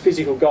got is this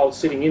physical gold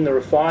sitting in the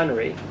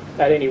refinery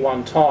at any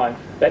one time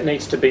that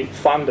needs to be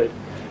funded.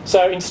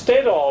 So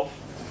instead of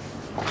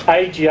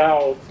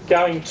AGR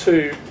going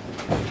to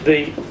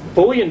the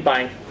bullion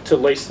bank to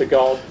lease the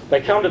gold, they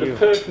come to the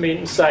Perth Mint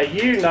and say,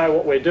 you know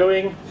what we're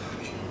doing,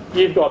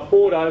 you've got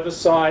board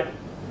oversight,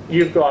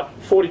 you've got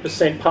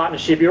 40%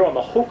 partnership, you're on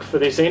the hook for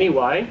this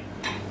anyway,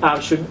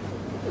 should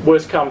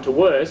worst come to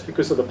worst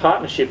because of the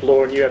partnership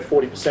law, and you have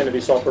 40% of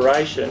this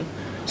operation.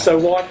 So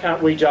why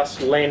can't we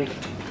just lend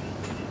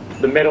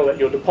the metal that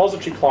your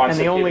depository clients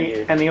have given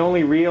you? And the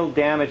only real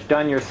damage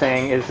done, you're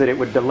saying, is that it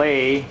would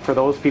delay, for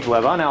those people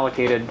who have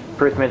unallocated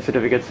Perth Mint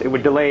certificates, it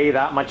would delay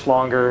that much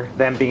longer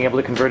them being able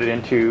to convert it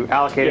into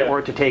allocated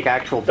or to take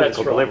actual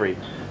physical delivery.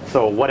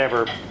 So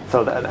whatever,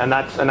 so and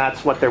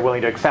that's what they're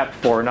willing to accept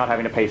for not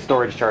having to pay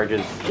storage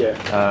charges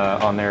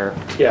on their.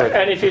 Yeah,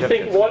 and if you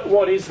think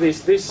what is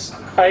this? This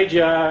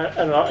AGR,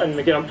 and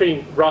again I'm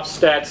putting rough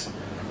stats,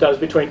 does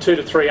between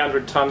 200 to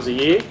 300 tonnes a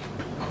year.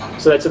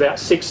 So that's about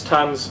 6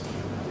 tonnes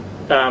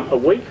a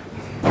week.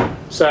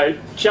 So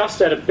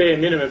just at a bare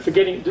minimum,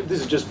 forgetting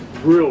this is just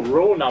real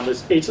raw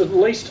numbers, it's at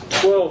least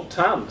 12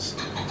 tonnes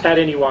at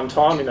any one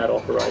time in that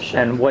operation.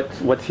 And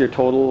what's your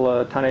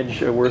total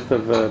tonnage worth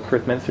of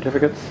Perth Mint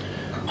certificates?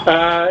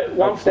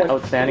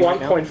 Outstanding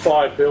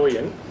 1.5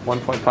 billion.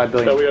 1.5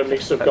 billion. So we got a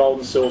mix of gold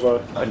and silver.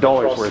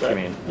 Dollars worth, you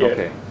mean? Yeah,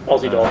 okay.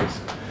 Aussie dollars.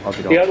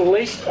 Yeah, at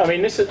least. I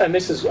mean,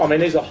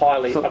 these are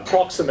highly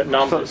approximate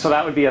numbers. So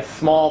that would be a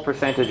small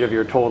percentage of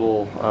your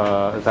total.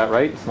 Is that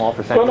right? Small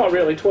percentage. Well, not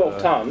really.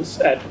 12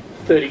 tonnes at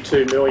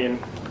 32 million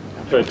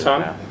per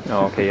tonne.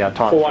 Oh, okay, yeah,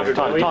 Tom. 400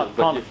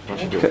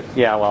 million.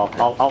 Yeah, well,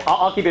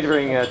 I'll keep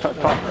interviewing Tom.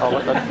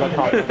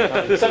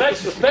 So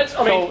that's.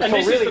 I mean, and so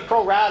this really, is the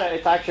pro rata,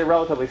 it's actually a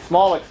relatively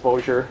small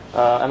exposure,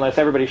 unless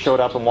everybody showed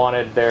up and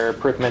wanted their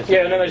Perth Mint.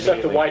 Yeah, and then they just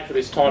have to wait for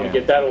this time to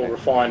get that all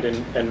refined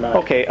and made.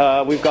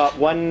 Okay, we've got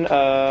one.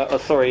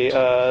 Sorry,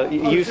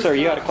 you sir,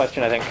 you had a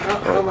question, I think.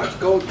 How much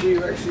gold do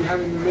you actually have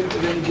in the mint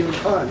at any given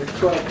time? It's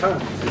 12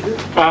 tonnes, is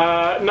it?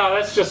 No,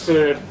 that's just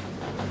a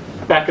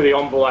back of the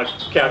envelope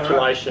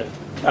calculation.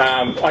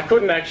 I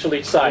couldn't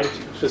actually say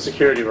for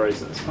security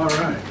reasons. All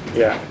right.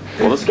 Yeah.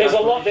 Well,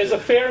 there's a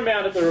fair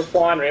amount at the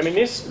refinery. I mean,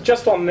 this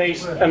just on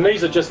these, and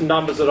these are just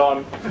numbers that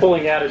I'm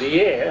pulling out of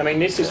the air. I mean,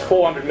 this is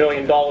 $400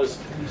 million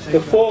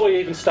before we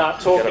even start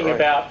talking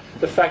about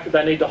the fact that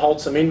they need to hold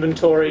some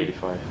inventory,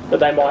 that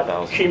they might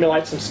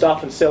accumulate some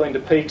stuff and sell into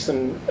peaks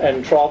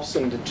and troughs,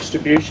 and the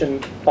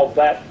distribution of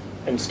that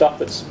and stuff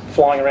that's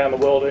flying around the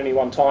world at any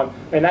one time.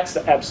 I mean, that's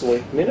the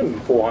absolute minimum,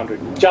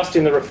 400, just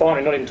in the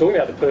refinery, not even talking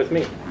about the Perth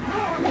Mint.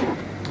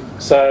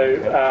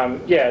 So,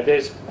 yeah,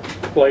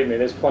 believe me,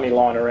 there's plenty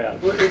lying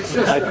around. Well, it's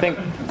just I think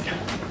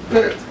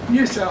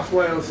New South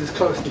Wales is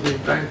close to being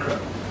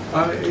bankrupt.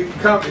 It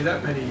can't be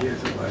that many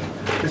years away.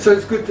 And so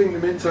it's a good thing the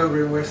mint's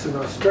over in Western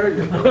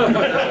Australia.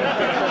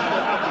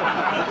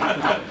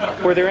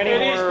 Were there any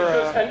It is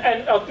more? because,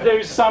 and there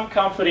is some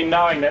comfort in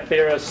knowing that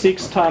there are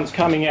 6 tonnes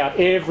coming out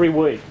every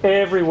week.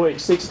 Every week,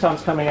 6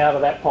 tonnes coming out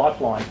of that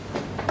pipeline.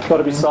 It's got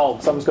to be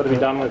solved. Something's got to be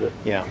done with it.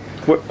 Yeah.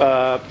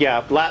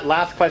 Yeah.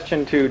 Last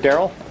question to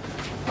Daryl.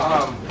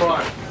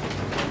 Bron,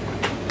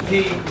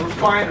 the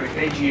refinery,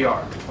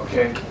 AGR,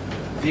 okay,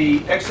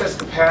 the excess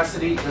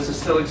capacity, does it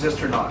still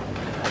exist or not?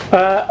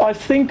 I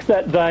think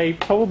that they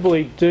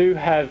probably do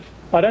have,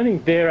 I don't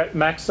think they're at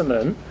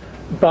maximum,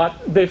 but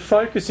their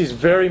focus is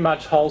very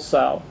much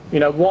wholesale. You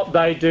know, what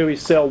they do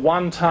is sell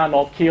 1 tonne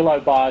of kilo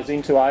bars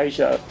into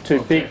Asia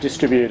to big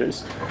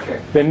distributors.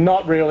 Okay. They're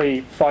not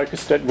really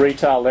focused at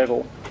retail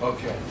level.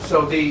 Okay.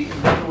 So in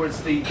other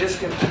words, the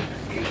disconnect,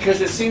 because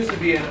there seems to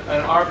be an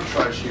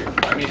arbitrage here.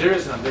 I mean, there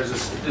is none. There's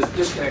this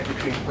disconnect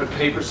between what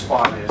paper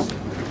spot is,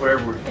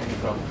 wherever we're coming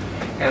from,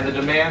 and the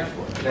demand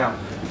for it. Now,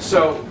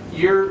 so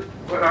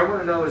what I want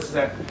to know is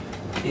that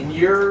in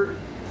your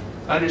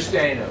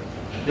understanding of it,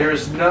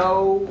 there's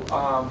no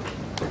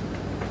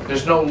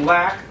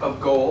lack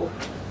of gold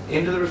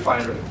into the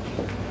refinery,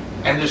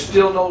 and there's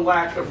still no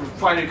lack of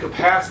refinery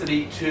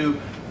capacity to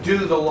do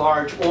the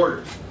large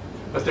orders.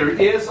 But there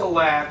is a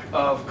lack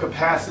of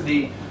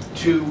capacity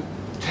to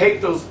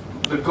take the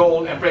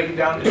gold and break it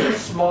down into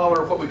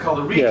smaller, what we call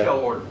the retail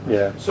order.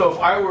 Yeah. So if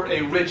I were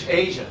a rich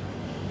Asian,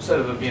 instead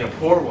of it being a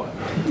poor one,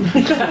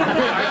 I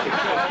could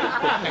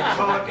go and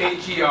call up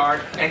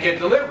AGR and get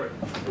delivered.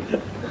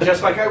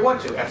 Just like I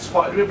want to, at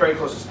spot, very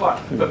close to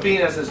spot. But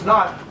being as it's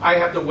not, I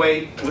have to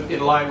wait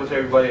in line with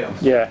everybody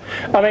else. Yeah.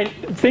 I mean,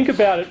 think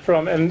about it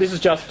from, and this is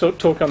just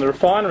talk on the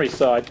refinery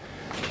side,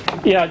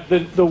 you know,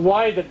 the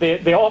way that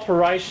their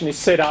operation is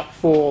set up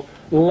for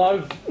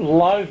low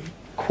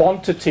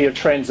quantity of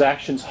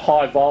transactions,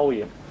 high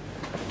volume.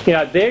 You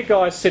know, their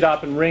guys sit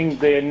up and ring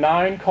their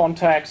known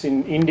contacts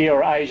in India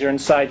or Asia and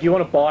say, do you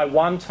want to buy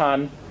 1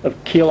 tonne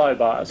of kilo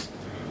bars?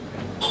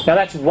 Now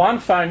that's one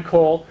phone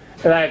call,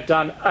 and they have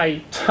done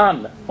a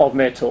tonne of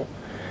metal.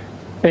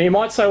 Now you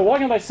might say, well, why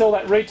can't they sell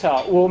that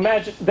retail? Well,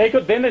 imagine,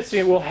 then they're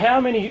saying, well, how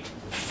many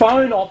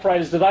phone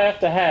operators do they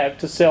have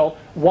to sell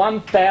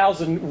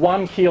 1,000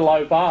 1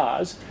 kilo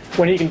bars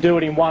when you can do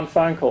it in one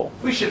phone call?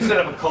 We should set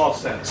up a call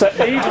center. So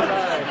even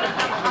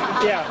though,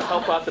 yeah.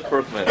 Help out the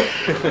Perthman.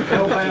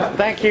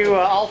 Thank you.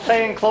 I'll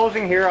say in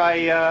closing here,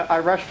 I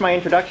rushed my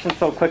introduction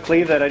so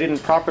quickly that I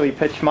didn't properly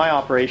pitch my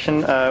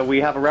operation. We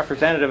have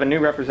a new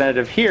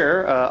representative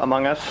here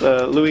among us,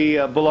 Louis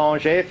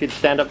Boulanger, if you'd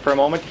stand up for a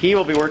moment. He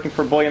will be working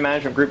for Bullion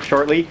Management Group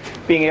shortly,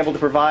 being able to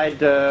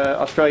provide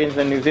Australians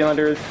and New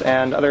Zealanders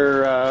and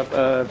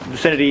other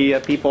vicinity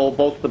people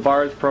both the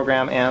BARS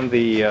program and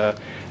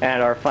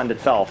our fund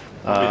itself.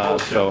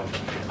 So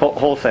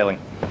wholesaling.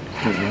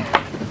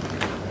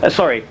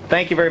 Sorry,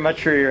 thank you very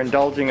much for your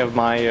indulging of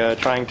my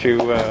trying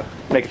to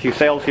make a few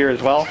sales here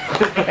as well.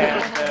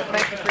 And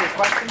thank you for your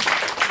questions.